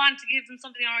 and you want to give them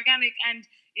something organic, and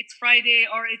it's Friday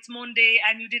or it's Monday,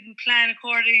 and you didn't plan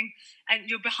according, and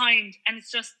you're behind, and it's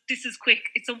just, this is quick.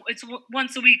 It's a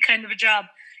once a week kind of a job.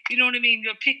 You know what I mean?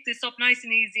 You'll pick this up nice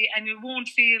and easy, and you won't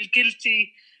feel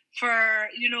guilty for,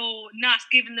 you know, not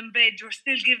giving them veg. You're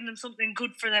still giving them something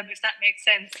good for them, if that makes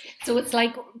sense. So it's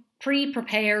like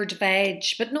pre-prepared veg,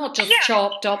 but not just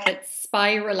chopped up. It's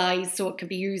spiralized so it can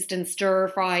be used in stir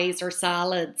fries or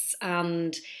salads.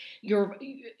 And you're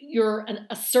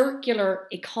a circular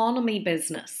economy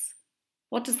business.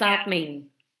 What does that mean?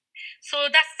 So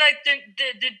that's like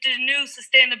the new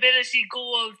sustainability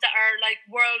goals that are like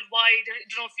worldwide. I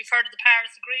don't know if you've heard of the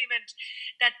Paris Agreement,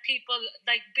 that people,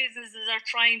 like businesses, are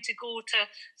trying to go to,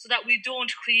 so that we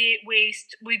don't create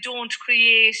waste, we don't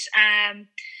create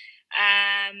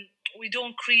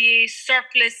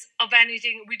surplus of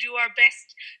anything. We do our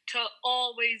best to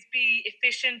always be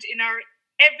efficient in our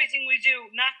everything we do,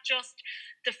 not just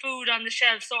the food on the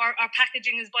shelf. So our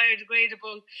packaging is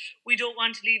biodegradable. We don't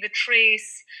want to leave a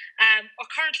trace. Or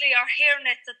currently our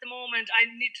hairnets at the moment, I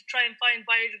need to try and find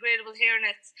biodegradable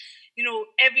hairnets. You know,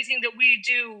 everything that we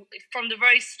do from the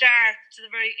very start to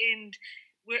the very end,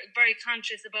 we're very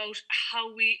conscious about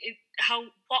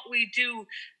what we do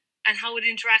and how it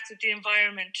interacts with the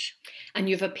environment. And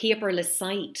you have a paperless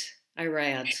site, I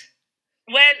read.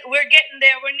 Well, we're getting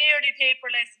there. We're nearly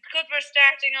paperless. Because we're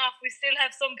starting off, we still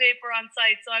have some paper on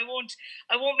site, so I won't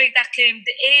make that claim.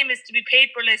 The aim is to be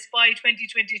paperless by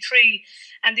 2023,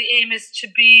 and the aim is to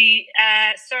be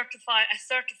a certified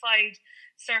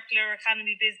circular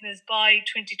economy business by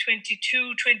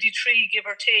 2022-23, give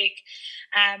or take.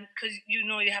 Because you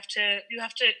have to.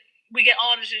 We get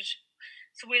audited,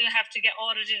 so we'll have to get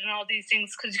audited and all these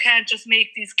things, because you can't just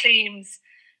make these claims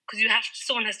because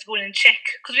someone has to go in and check,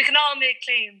 because we can all make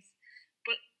claims.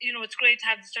 But it's great to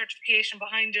have the certification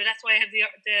behind it. That's why I have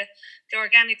the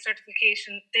organic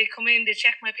certification. They come in, they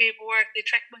check my paperwork, they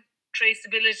check my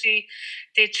traceability,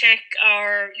 they check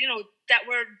our that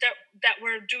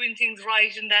we're doing things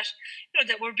right, and that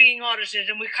that we're being audited,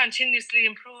 and we're continuously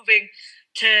improving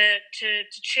to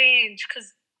change,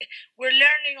 because we're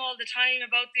learning all the time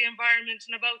about the environment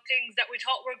and about things that we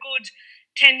thought were good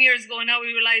 10 years ago. Now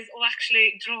we realize,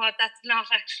 actually, do you know what, that's not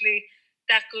actually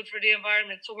that good for the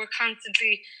environment. So we're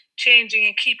constantly changing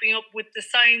and keeping up with the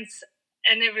science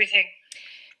and everything.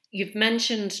 You've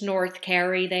mentioned North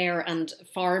Kerry there and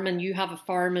farming. You have a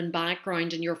farming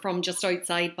background and you're from just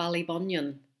outside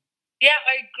Ballybunion. Yeah,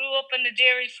 I grew up on a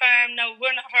dairy farm. Now,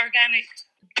 we're not organic,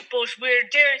 but we're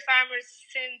dairy farmers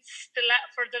since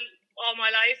all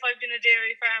my life. I've been a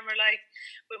dairy farmer,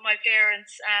 with my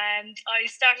parents, and I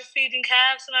started feeding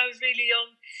calves when I was really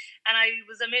young, and I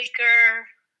was a milker.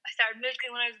 I started milking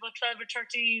when I was about 12 or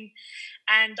 13,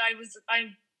 and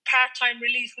I'm part-time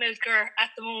relief milker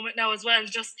at the moment now as well,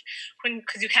 just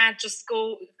because you can't just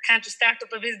start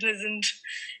up a business and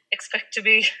expect to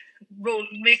be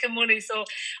making money. So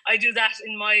I do that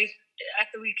at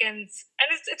the weekends, and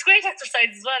it's great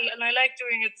exercise as well, and I like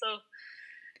doing it. So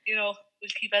we'll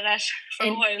keep at that for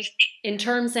a while. In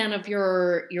terms then of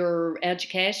your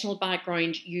educational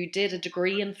background, you did a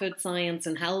degree in food science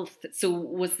and health. So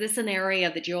was this an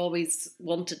area that you always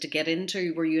wanted to get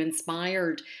into? Were you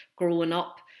inspired growing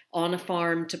up on a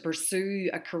farm to pursue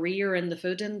a career in the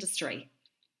food industry?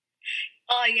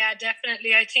 Oh yeah,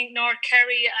 definitely. I think North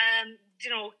Kerry,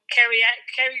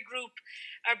 Kerry Group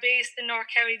are based in North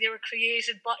Kerry.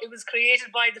 It was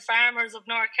created by the farmers of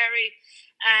North Kerry.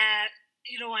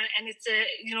 And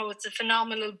it's a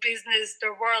phenomenal business.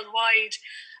 They're worldwide,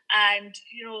 and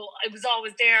I was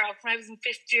always there when I was in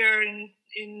fifth year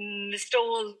in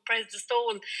Listowel, Pres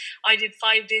Listowel. I did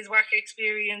 5 days work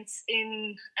experience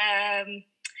in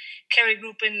Kerry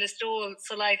Group in Listowel,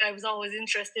 so I was always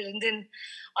interested. And then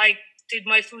I did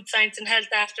my food science and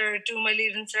health after doing my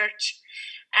leaving cert,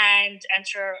 and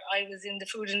sure, I was in the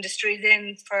food industry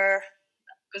then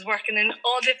was working in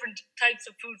all different types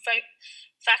of food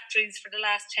factories for the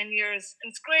last 10 years.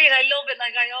 And it's great. I love it. I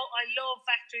love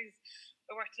factories.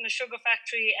 I worked in a sugar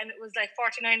factory, and it was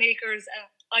 49 acres.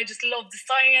 I just loved the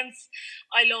science.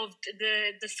 I loved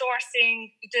the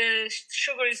sourcing. The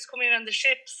sugar is coming on the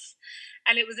ships,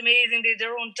 and it was amazing. They had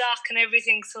their own dock and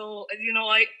everything. So,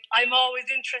 I'm always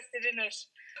interested in it.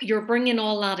 You're bringing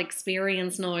all that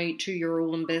experience now to your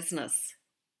own business.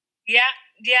 Yeah.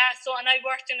 So, and I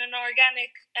worked in an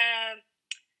organic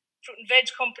fruit and veg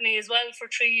company as well for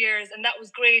 3 years, and that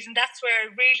was great. And that's where I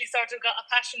really sort of got a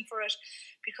passion for it,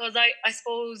 because I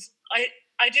suppose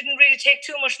I didn't really take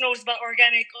too much notice about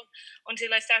organic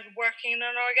until I started working in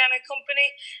an organic company,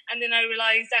 and then I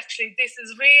realized actually this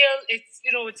is real. It's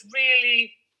it's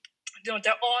really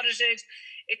they're audited.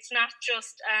 It's not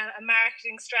just a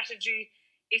marketing strategy.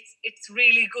 It's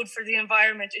really good for the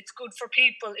environment. It's good for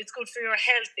people. It's good for your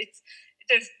health.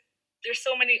 There's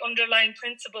so many underlying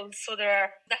principles. So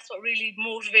that's what really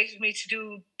motivated me to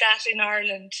do that in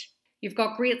Ireland. You've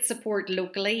got great support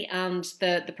locally, and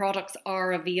the products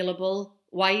are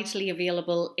widely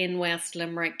available in West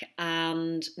Limerick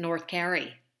and North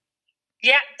Kerry.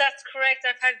 Yeah, that's correct.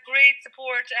 I've had great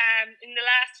support.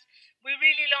 We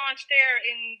really launched there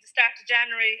in the start of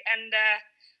January, and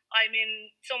I'm in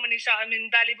so many shops. I'm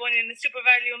in Ballybunion, the Super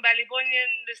Value in Ballybunion,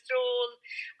 the Stroll.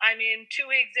 I'm in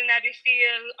Two Higgs in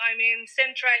Abbeyfeale. I'm in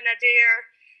Centra in Adair,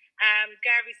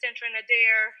 Garvey Centre in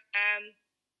Adair.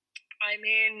 I'm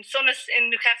in Sunnis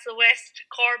in Newcastle West,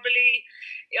 Corbally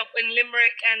up in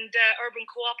Limerick, and Urban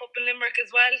Co-op up in Limerick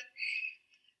as well.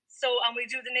 So, and we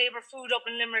do the neighbour food up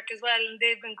in Limerick as well, and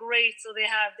they've been great. So the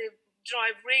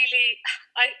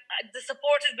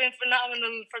support has been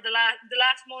phenomenal for the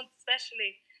last month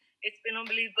especially. It's been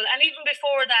unbelievable. And even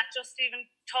before that, just even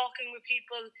talking with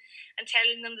people and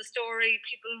telling them the story,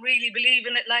 people really believe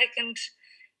in it, and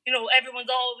everyone's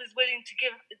always willing to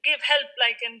give help,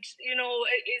 and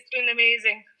it's been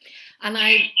amazing. And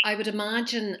I would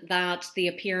imagine that the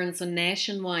appearance on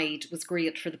Nationwide was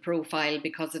great for the profile,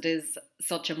 because it is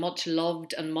such a much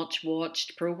loved and much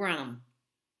watched programme.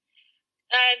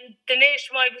 And the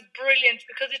Nationwide was brilliant,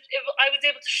 because I was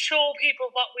able to show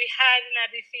people what we had in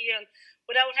Abbeyfeale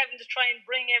without having to try and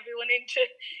bring everyone into,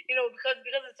 because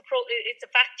it's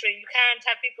a factory, you can't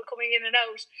have people coming in and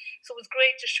out. So it was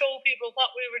great to show people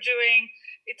what we were doing.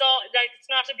 It's all like,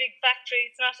 it's not a big factory,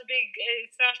 it's not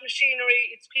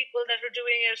machinery, it's people that are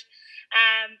doing it,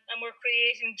 and we're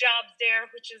creating jobs there,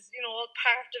 which is all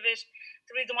part of it.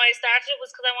 The reason why I started it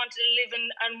was because I wanted to live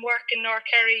and work in North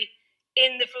Kerry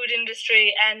in the food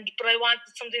industry, but I wanted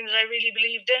something that I really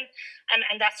believed in,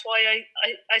 and that's why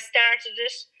I started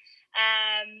it.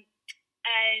 And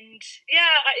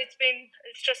yeah, it's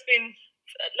just been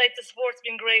like, the support's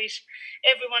been great.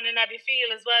 Everyone in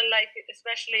Abbeyfeale as well, like,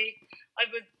 especially, I've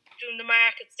been doing the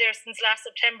markets there since last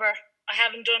September. I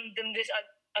haven't done them this.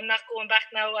 I'm not going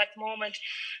back now at the moment,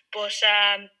 but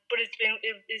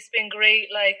it's been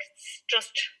great. Like, it's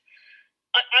just,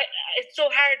 it's so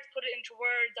hard to put it into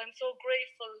words. I'm so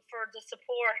grateful for the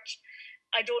support.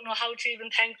 I don't know how to even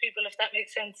thank people, if that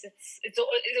makes sense.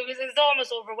 It's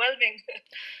almost overwhelming.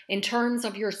 In terms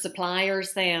of your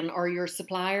suppliers then, are your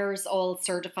suppliers all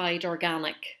certified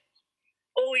organic?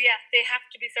 Oh yeah, they have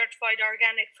to be certified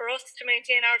organic. For us to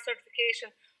maintain our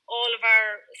certification, all of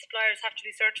our suppliers have to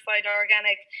be certified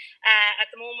organic. At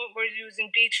the moment, we're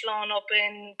using Beach Lawn up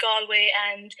in Galway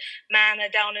and Mana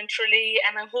down in Tralee,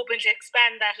 and I'm hoping to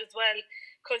expand that as well,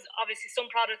 because obviously some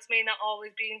products may not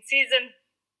always be in season,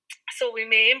 so we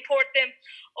may import them.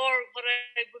 Or what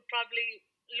I would probably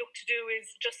look to do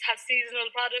is just have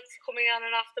seasonal products coming on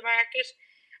and off the market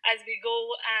as we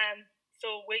go.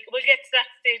 So we'll get to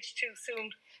that stage too soon.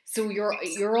 So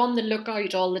you're on the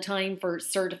lookout all the time for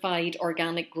certified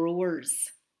organic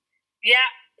growers? Yeah,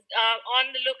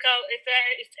 on the lookout. If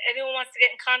anyone wants to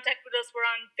get in contact with us, we're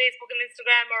on Facebook and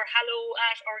Instagram, or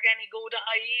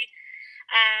hello@organigo.ie.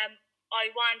 I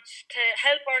want to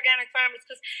help organic farmers,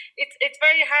 because it's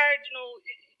very hard,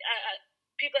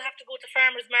 people have to go to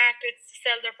farmers markets to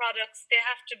sell their products. They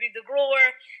have to be the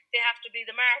grower, they have to be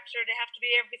the marketer, they have to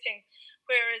be everything.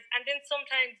 And then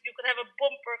sometimes you could have a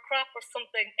bumper crop or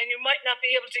something, and you might not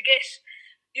be able to get,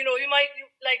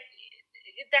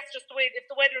 that's just the way. If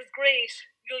the weather is great,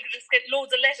 you'll just get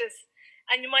loads of lettuce,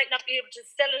 and you might not be able to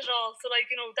sell it all. So,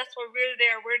 that's why we're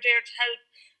there. We're there to help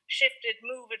shift it,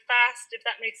 move it fast, if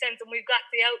that makes sense. And we've got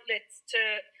the outlets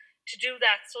to do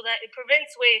that, so that it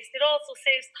prevents waste. It also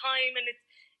saves time, and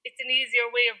it's an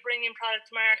easier way of bringing product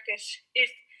to market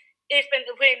if and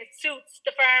when it suits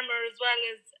the farmer as well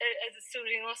as it's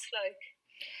suiting us, like.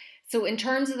 So in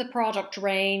terms of the product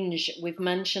range, we've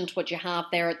mentioned what you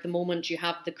have there at the moment. You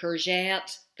have the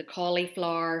courgette, the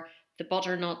cauliflower, the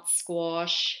butternut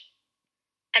squash,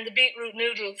 and the beetroot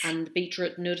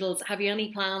noodles. Have you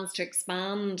any plans to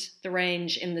expand the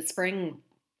range in the spring?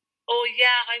 Oh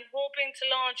yeah, I'm hoping to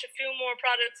launch a few more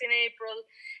products in April,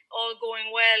 all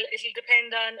going well. It'll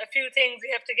depend on a few things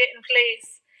we have to get in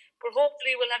place, but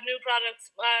hopefully we'll have new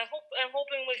products. I'm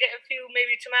hoping we'll get a few,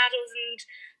 maybe tomatoes and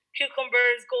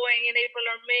cucumbers going in April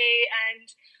or May, and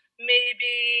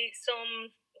maybe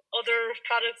some other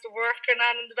products we're working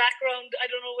on in the background. I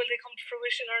don't know, will they come to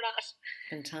fruition or not?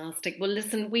 Fantastic. Well,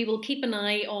 listen, we will keep an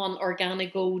eye on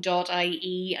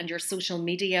organigo.ie and your social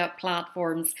media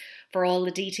platforms for all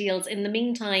the details. In the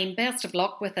meantime, best of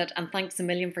luck with it, and thanks a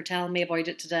million for telling me about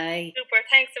it today. Super.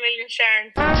 Thanks a million,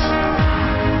 Sharon.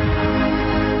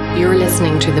 You're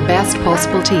listening to The Best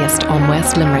Possible Taste on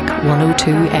West Limerick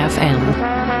 102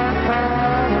 FM.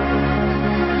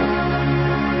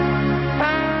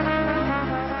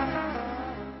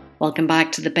 Welcome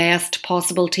back to The Best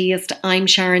Possible Taste. I'm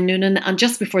Sharon Noonan, and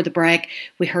just before the break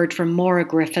we heard from Maura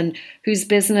Griffin, whose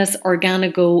business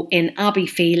Organigo in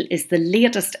Abbeyfeale is the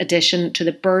latest addition to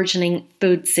the burgeoning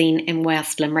food scene in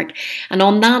West Limerick. And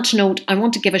on that note, I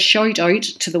want to give a shout out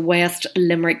to the West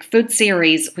Limerick Food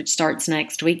Series, which starts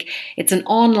next week. It's an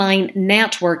online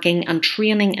networking and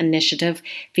training initiative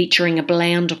featuring a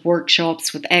blend of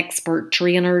workshops with expert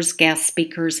trainers, guest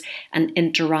speakers and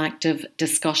interactive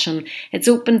discussion. It's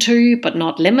open to, but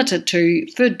not limited to,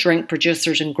 food drink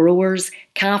producers and growers,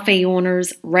 cafe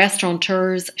owners,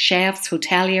 restaurateurs, chefs,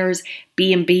 hoteliers,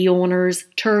 B&B owners,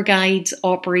 tour guides,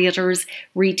 operators,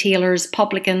 retailers,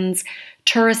 publicans,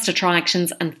 tourist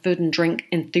attractions and food and drink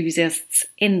enthusiasts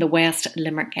in the West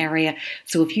Limerick area.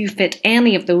 So if you fit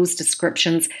any of those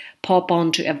descriptions, pop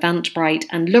on to Eventbrite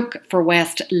and look for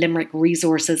West Limerick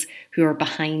Resources who are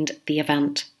behind the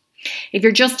event. If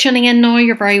you're just tuning in now,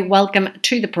 you're very welcome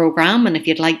to the programme, and if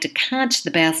you'd like to catch The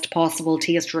Best Possible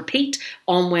Taste repeat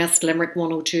on West Limerick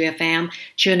 102 FM,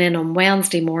 tune in on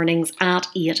Wednesday mornings at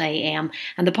 8 a.m.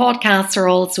 And the podcasts are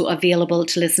also available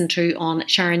to listen to on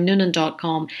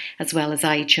SharonNoonan.com as well as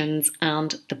iTunes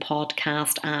and the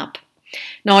podcast app.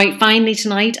 Now, finally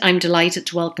tonight, I'm delighted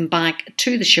to welcome back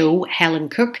to the show Helen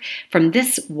Cook from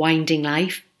This Winding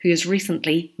Life, who has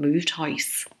recently moved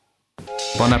house.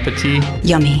 Bon appetit.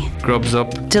 Yummy. Grubs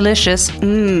up. Delicious.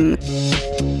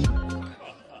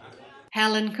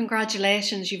 Helen,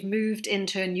 congratulations. You've moved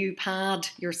into a new pad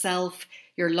yourself,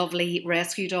 your lovely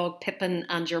rescue dog Pippin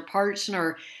and your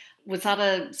partner. Was that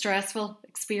a stressful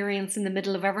experience in the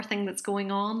middle of everything that's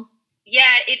going on?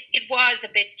 Yeah, it was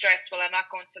a bit stressful, I'm not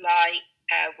going to lie.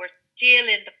 We're still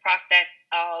in the process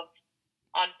of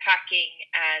unpacking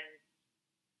and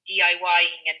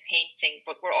DIYing and painting,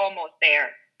 but we're almost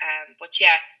there. But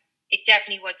yeah, it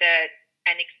definitely was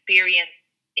an experience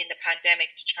in the pandemic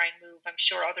to try and move. I'm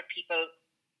sure other people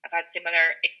have had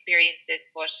similar experiences,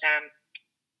 but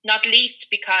not least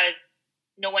because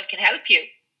no one can help you,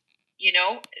 you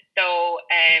know? So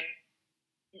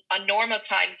on normal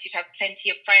times, you'd have plenty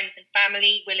of friends and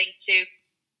family willing to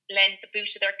lend the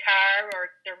boot of their car or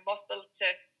their muscle to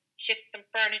shift some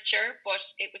furniture, but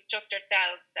it was just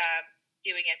ourselves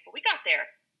doing it. But we got there.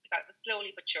 We got it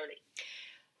slowly but surely.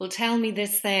 Well, tell me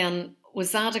this then,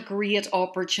 was that a great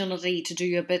opportunity to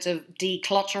do a bit of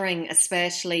decluttering,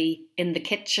 especially in the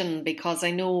kitchen? Because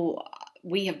I know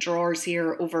we have drawers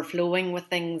here overflowing with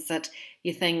things that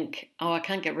you think, oh, I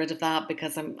can't get rid of that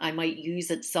because I might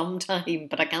use it sometime,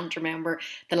 but I can't remember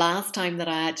the last time that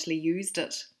I actually used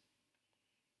it.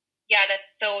 Yeah, that's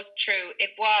so true.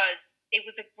 It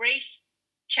was a great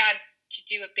chance to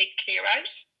do a big clear out,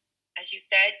 as you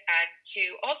said, and to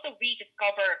also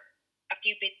rediscover a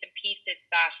few bits and pieces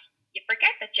that you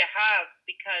forget that you have,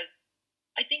 because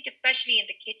I think especially in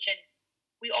the kitchen,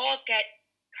 we all get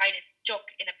kind of stuck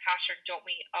in a pattern, don't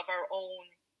we, of our own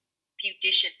few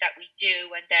dishes that we do,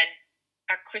 and then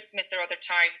at Christmas or other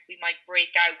times we might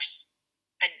break out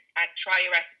and try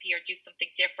a recipe or do something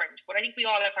different. But I think we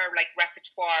all have our like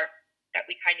repertoire that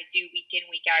we kind of do week in,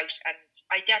 week out, and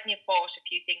I definitely have bought a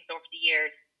few things over the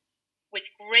years with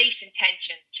great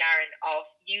intention, Sharon, of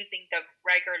using them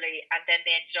regularly, and then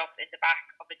they ended up in the back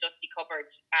of a dusty cupboard,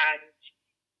 and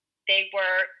they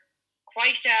were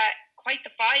quite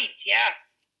the find, yeah,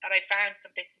 that I found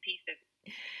some bits and pieces.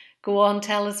 Go on,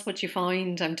 tell us what you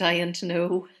find. I'm dying to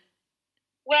know.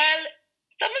 Well,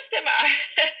 some of them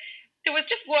there was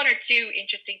just one or two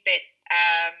interesting bits,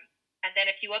 and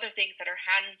then a few other things that are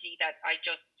handy that I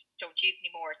just don't use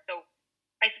anymore. So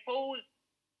I suppose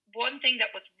one thing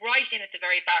that was right in at the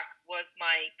very back was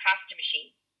my pasta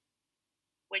machine,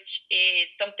 which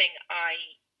is something I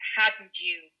hadn't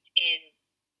used in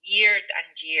years and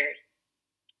years.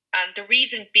 And the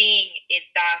reason being is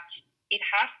that it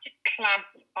has to clamp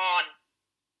on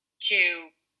to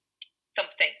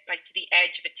something, like to the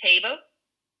edge of a table.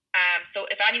 So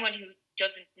if anyone who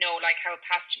doesn't know like how a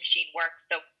pasta machine works,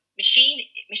 so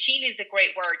machine is a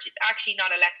great word. It's actually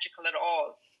not electrical at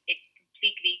all. It's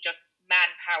completely just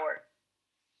manpower.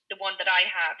 The one that I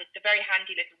have, it's a very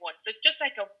handy little one. So it's just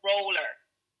like a roller.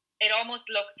 It almost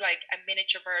looks like a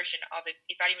miniature version of it,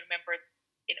 if anyone remembers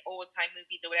in old time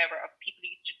movies or whatever, of people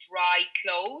who used to dry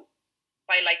clothes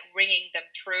by like wringing them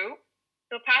through.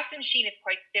 So a pasta machine is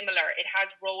quite similar. It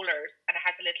has rollers and it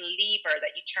has a little lever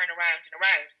that you turn around and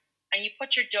around, and you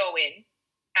put your dough in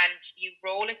and you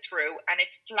roll it through, and it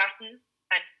flattens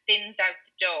and thins out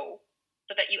the dough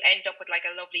so that you end up with like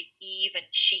a lovely even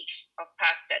sheet of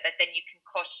pasta that then you can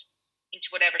cut into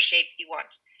whatever shapes you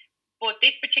want. But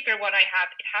this particular one I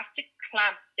have, it has to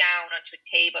clamp down onto a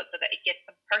table so that it gets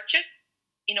some purchase,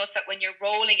 you know, so that when you're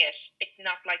rolling it, it's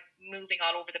not like moving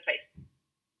all over the place.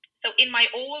 So in my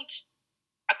old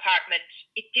apartment,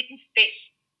 it didn't fit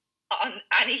on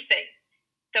anything.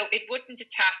 So it wouldn't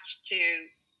attach to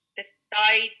the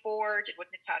sideboard, it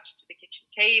wouldn't attach to the kitchen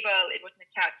table, it wouldn't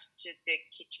attach to the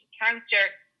kitchen counter.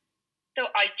 So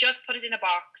I just put it in a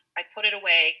box, I put it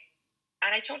away,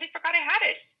 and I totally forgot I had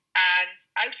it. And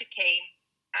out it came,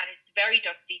 and it's very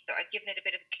dusty, so I've given it a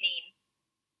bit of a clean.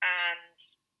 And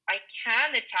I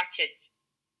can attach it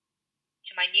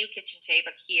to my new kitchen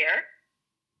table here.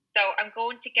 So I'm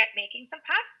going to get making some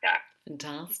pasta.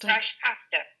 Fantastic. Fresh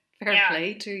pasta. Fair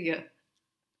play to you.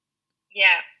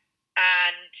 Yeah.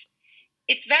 And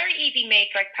it's very easy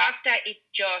make. Like pasta is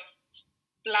just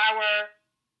flour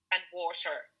and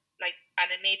water, like, and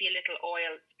then maybe a little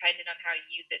oil, depending on how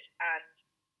you use it. And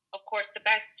of course, the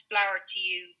best flour to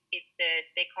use is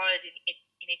they call it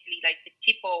in Italy like the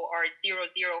tipo or 00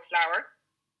 flour,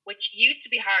 which used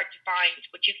to be hard to find,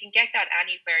 but you can get that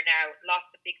anywhere now. Lots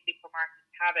of big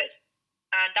supermarkets have it.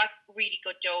 And that's really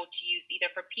good dough to use either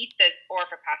for pizzas or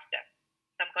for pasta.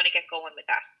 So I'm going to get going with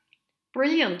that.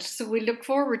 Brilliant. So we look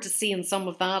forward to seeing some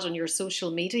of that on your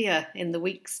social media in the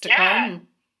weeks to come.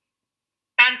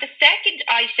 And the second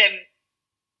item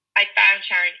I found,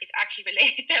 Sharon, is actually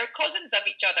related. They're cousins of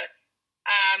each other.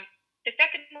 The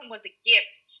second one was a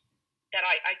gift that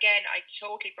I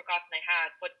totally forgotten I had,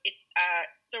 but it's a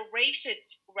serrated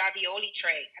ravioli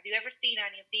tray. Have you ever seen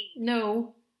any of these?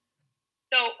 No.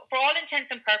 So for all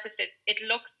intents and purposes, it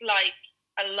looks like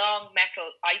a long metal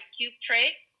ice cube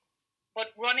tray,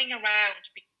 but running around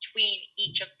between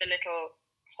each of the little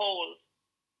holes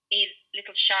is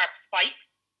little sharp spikes.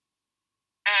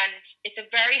 And it's a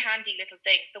very handy little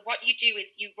thing. So what you do is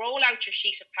you roll out your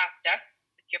sheet of pasta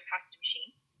with your pasta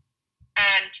machine,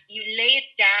 and you lay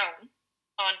it down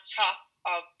on top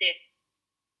of this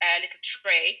little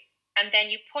tray, and then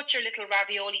you put your little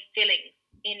ravioli fillings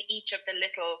in each of the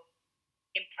little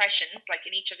impressions, like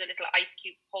in each of the little ice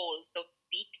cube holes, so to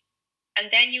speak. And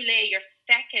then you lay your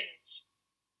second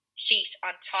sheet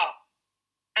on top,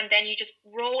 and then you just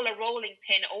roll a rolling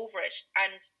pin over it,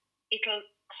 and it'll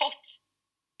cut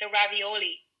the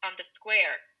ravioli on the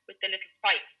square with the little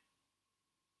spikes.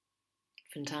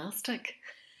 Fantastic.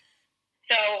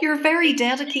 So you're very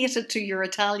dedicated to your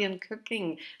Italian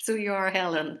cooking, so you are,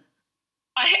 Helen.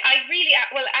 I really,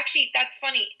 well, actually, that's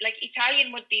funny. Like,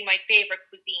 Italian would be my favorite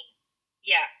cuisine.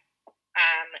 Yeah.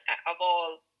 Of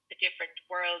all the different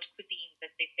world cuisines,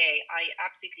 as they say,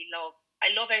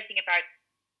 I love everything about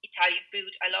Italian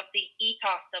food. I love the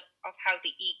ethos of how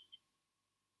they eat.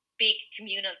 Big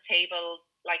communal tables,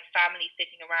 like families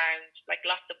sitting around, like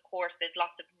lots of courses,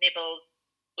 lots of nibbles,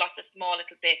 lots of small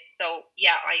little bits. So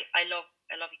yeah, I love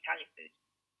Italian food.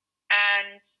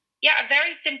 And yeah, a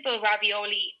very simple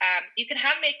ravioli. You can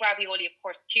hand make ravioli, of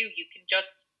course, too. You can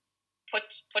just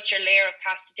put your layer of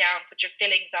pasta down, put your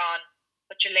fillings on,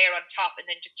 put your layer on top, and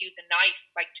then just use a knife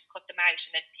like to cut them out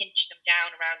and then pinch them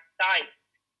down around the sides.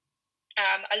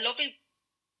 A lovely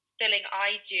filling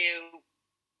I do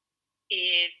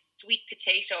is sweet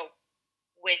potato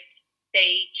with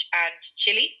sage and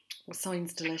chili. It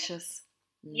sounds delicious.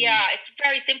 Yeah, it's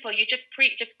very simple. You just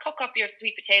cook up your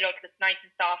sweet potato till it's nice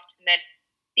and soft, and then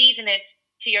season it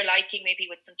to your liking, maybe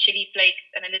with some chili flakes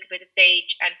and a little bit of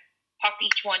sage, and pop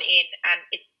each one in, and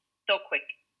it's so quick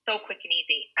and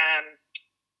easy.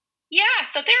 Yeah,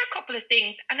 so there are a couple of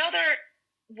things. Another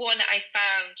one I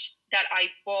found that I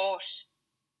bought,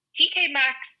 TK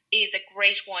Maxx is a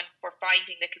great one for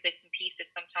finding little bits and pieces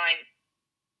sometimes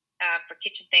for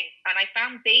kitchen things. And I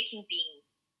found baking beans,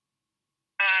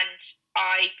 and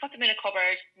I put them in a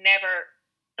cupboard, never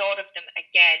thought of them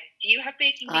again. Do you have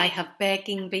baking beans? I have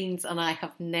baking beans, and I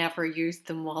have never used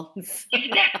them once. You've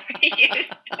never used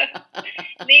them?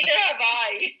 Neither have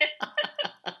I.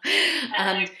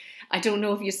 And I don't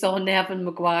know if you saw Nevin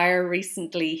Maguire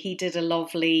recently. He did a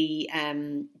lovely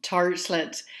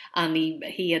tartlet, and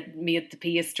he had made the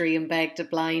pastry and baked it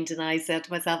blind. And I said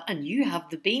to myself, and you have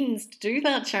the beans to do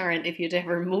that, Sharon, if you'd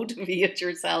ever motivate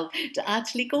yourself to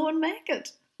actually go and make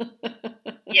it.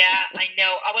 Yeah, I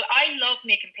know. Well, I love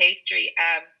making pastry.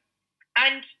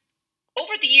 And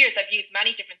over the years, I've used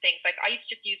many different things. Like, I used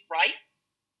to just use rice.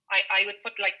 I would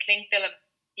put like cling film,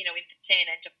 into tin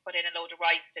and just put in a load of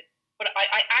rice. But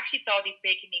I actually saw these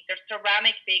baking beans. They're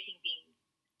ceramic baking beans,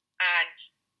 and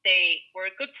they were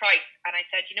a good price. And I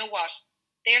said, you know what?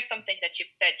 They're something that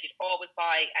you've said you'd always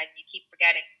buy, and you keep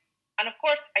forgetting. And of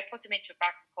course, I put them into a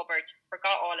back cupboard,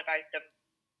 forgot all about them.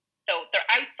 So they're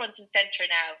out front and centre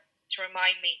now to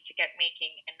remind me to get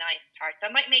making a nice tart. So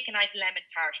I might make a nice lemon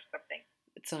tart or something.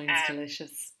 It sounds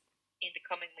delicious. In the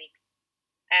coming weeks.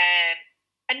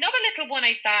 Another little one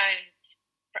I found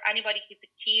for anybody who's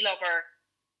a tea lover,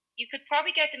 you could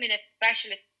probably get them in a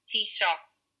specialist tea shop,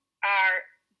 are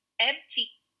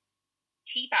empty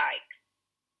tea bags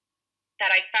that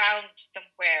I found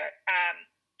somewhere.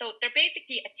 So they're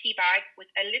basically a tea bag with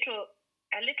a little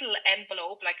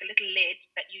envelope, like a little lid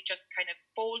that you just kind of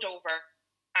fold over,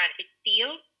 and it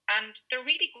seals. And they're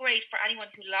really great for anyone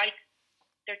who likes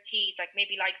their teas, like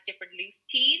maybe likes different loose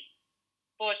teas,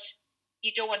 but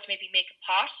you don't want to maybe make a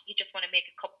pot, you just want to make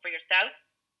a cup for yourself.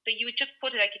 So you would just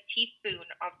put like a teaspoon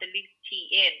of the loose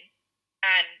tea in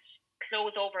and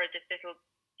close over this little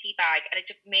tea bag, and it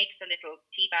just makes a little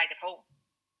tea bag at home.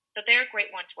 So they're a great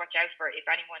one to watch out for if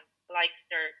anyone likes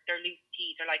their loose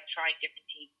teas or like trying different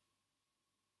teas.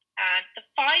 And the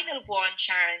final one,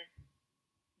 Sharon,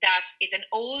 that is an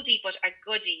oldie but a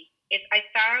goodie, is I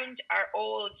found our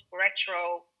old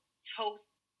retro toast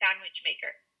sandwich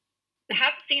maker. It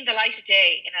hasn't seen the light of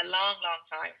day in a long, long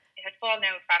time. It has fallen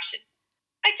out of fashion.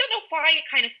 I don't know why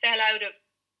it kind of fell out of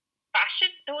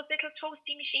fashion, those little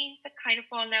toasty machines that kind of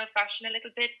fallen out of fashion a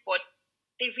little bit, but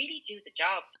they really do the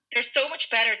job. They're so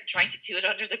much better than trying to do it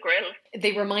under the grill.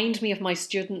 They remind me of my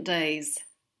student days.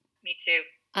 Me too.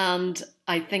 And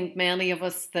I think many of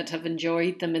us that have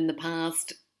enjoyed them in the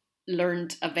past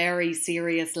learned a very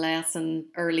serious lesson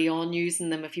early on using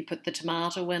them. If you put the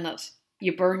tomato in it,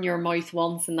 you burn your mouth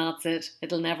once and that's it.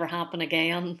 It'll never happen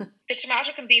again. The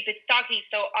tomato can be a bit soggy,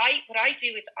 so what I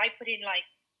do is I put in like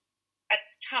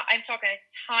I'm talking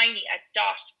a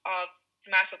dot of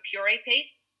tomato puree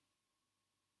paste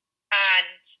and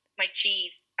my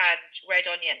cheese and red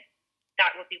onion.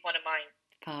 That would be one of mine.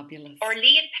 Fabulous. Or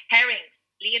Leon Perrings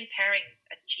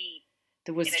and cheese.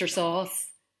 The Worcester sauce.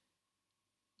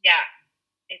 Yeah,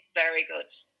 it's very good.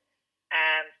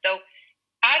 So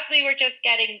as we were just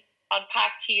getting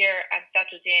unpacked here and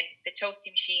settled in, the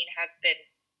toasting machine has been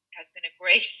a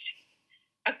great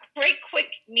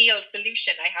quick meal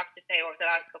solution, I have to say, over the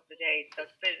last couple of days. So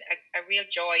it's been a real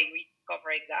joy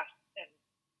rediscovering that and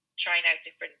trying out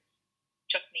different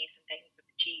chutneys and things with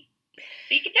the cheese.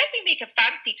 So you can definitely make a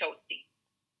fancy toasty.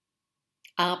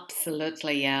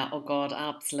 Absolutely, yeah. Oh God,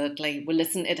 absolutely. Well,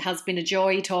 listen, it has been a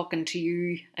joy talking to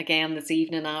you again this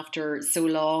evening after so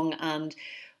long, and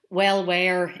well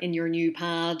wear in your new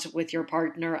pad with your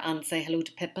partner, and say hello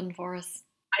to Pippin for us.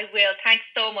 I will. Thanks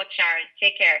so much, Sharon.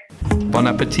 Take care. Bon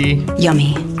appetit.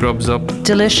 Yummy. Grubs up.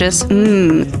 Delicious.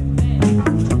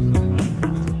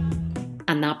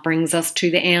 And that brings us to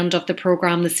the end of the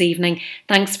programme this evening.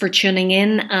 Thanks for tuning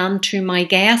in, and to my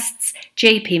guests,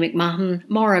 JP McMahon,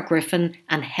 Maura Griffin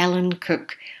and Helen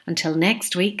Cook. Until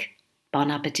next week,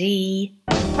 bon appetit.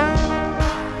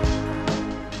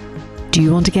 Do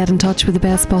you want to get in touch with the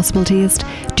Best Possible Taste?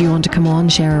 Do you want to come on,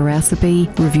 share a recipe,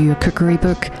 review a cookery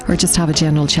book, or just have a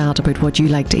general chat about what you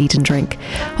like to eat and drink?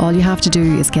 All you have to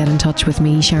do is get in touch with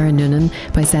me, Sharon Noonan,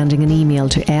 by sending an email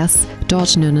to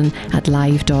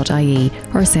s.noonan@live.ie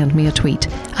or send me a tweet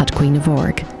 @Queen of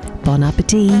Org. Bon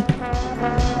appetit!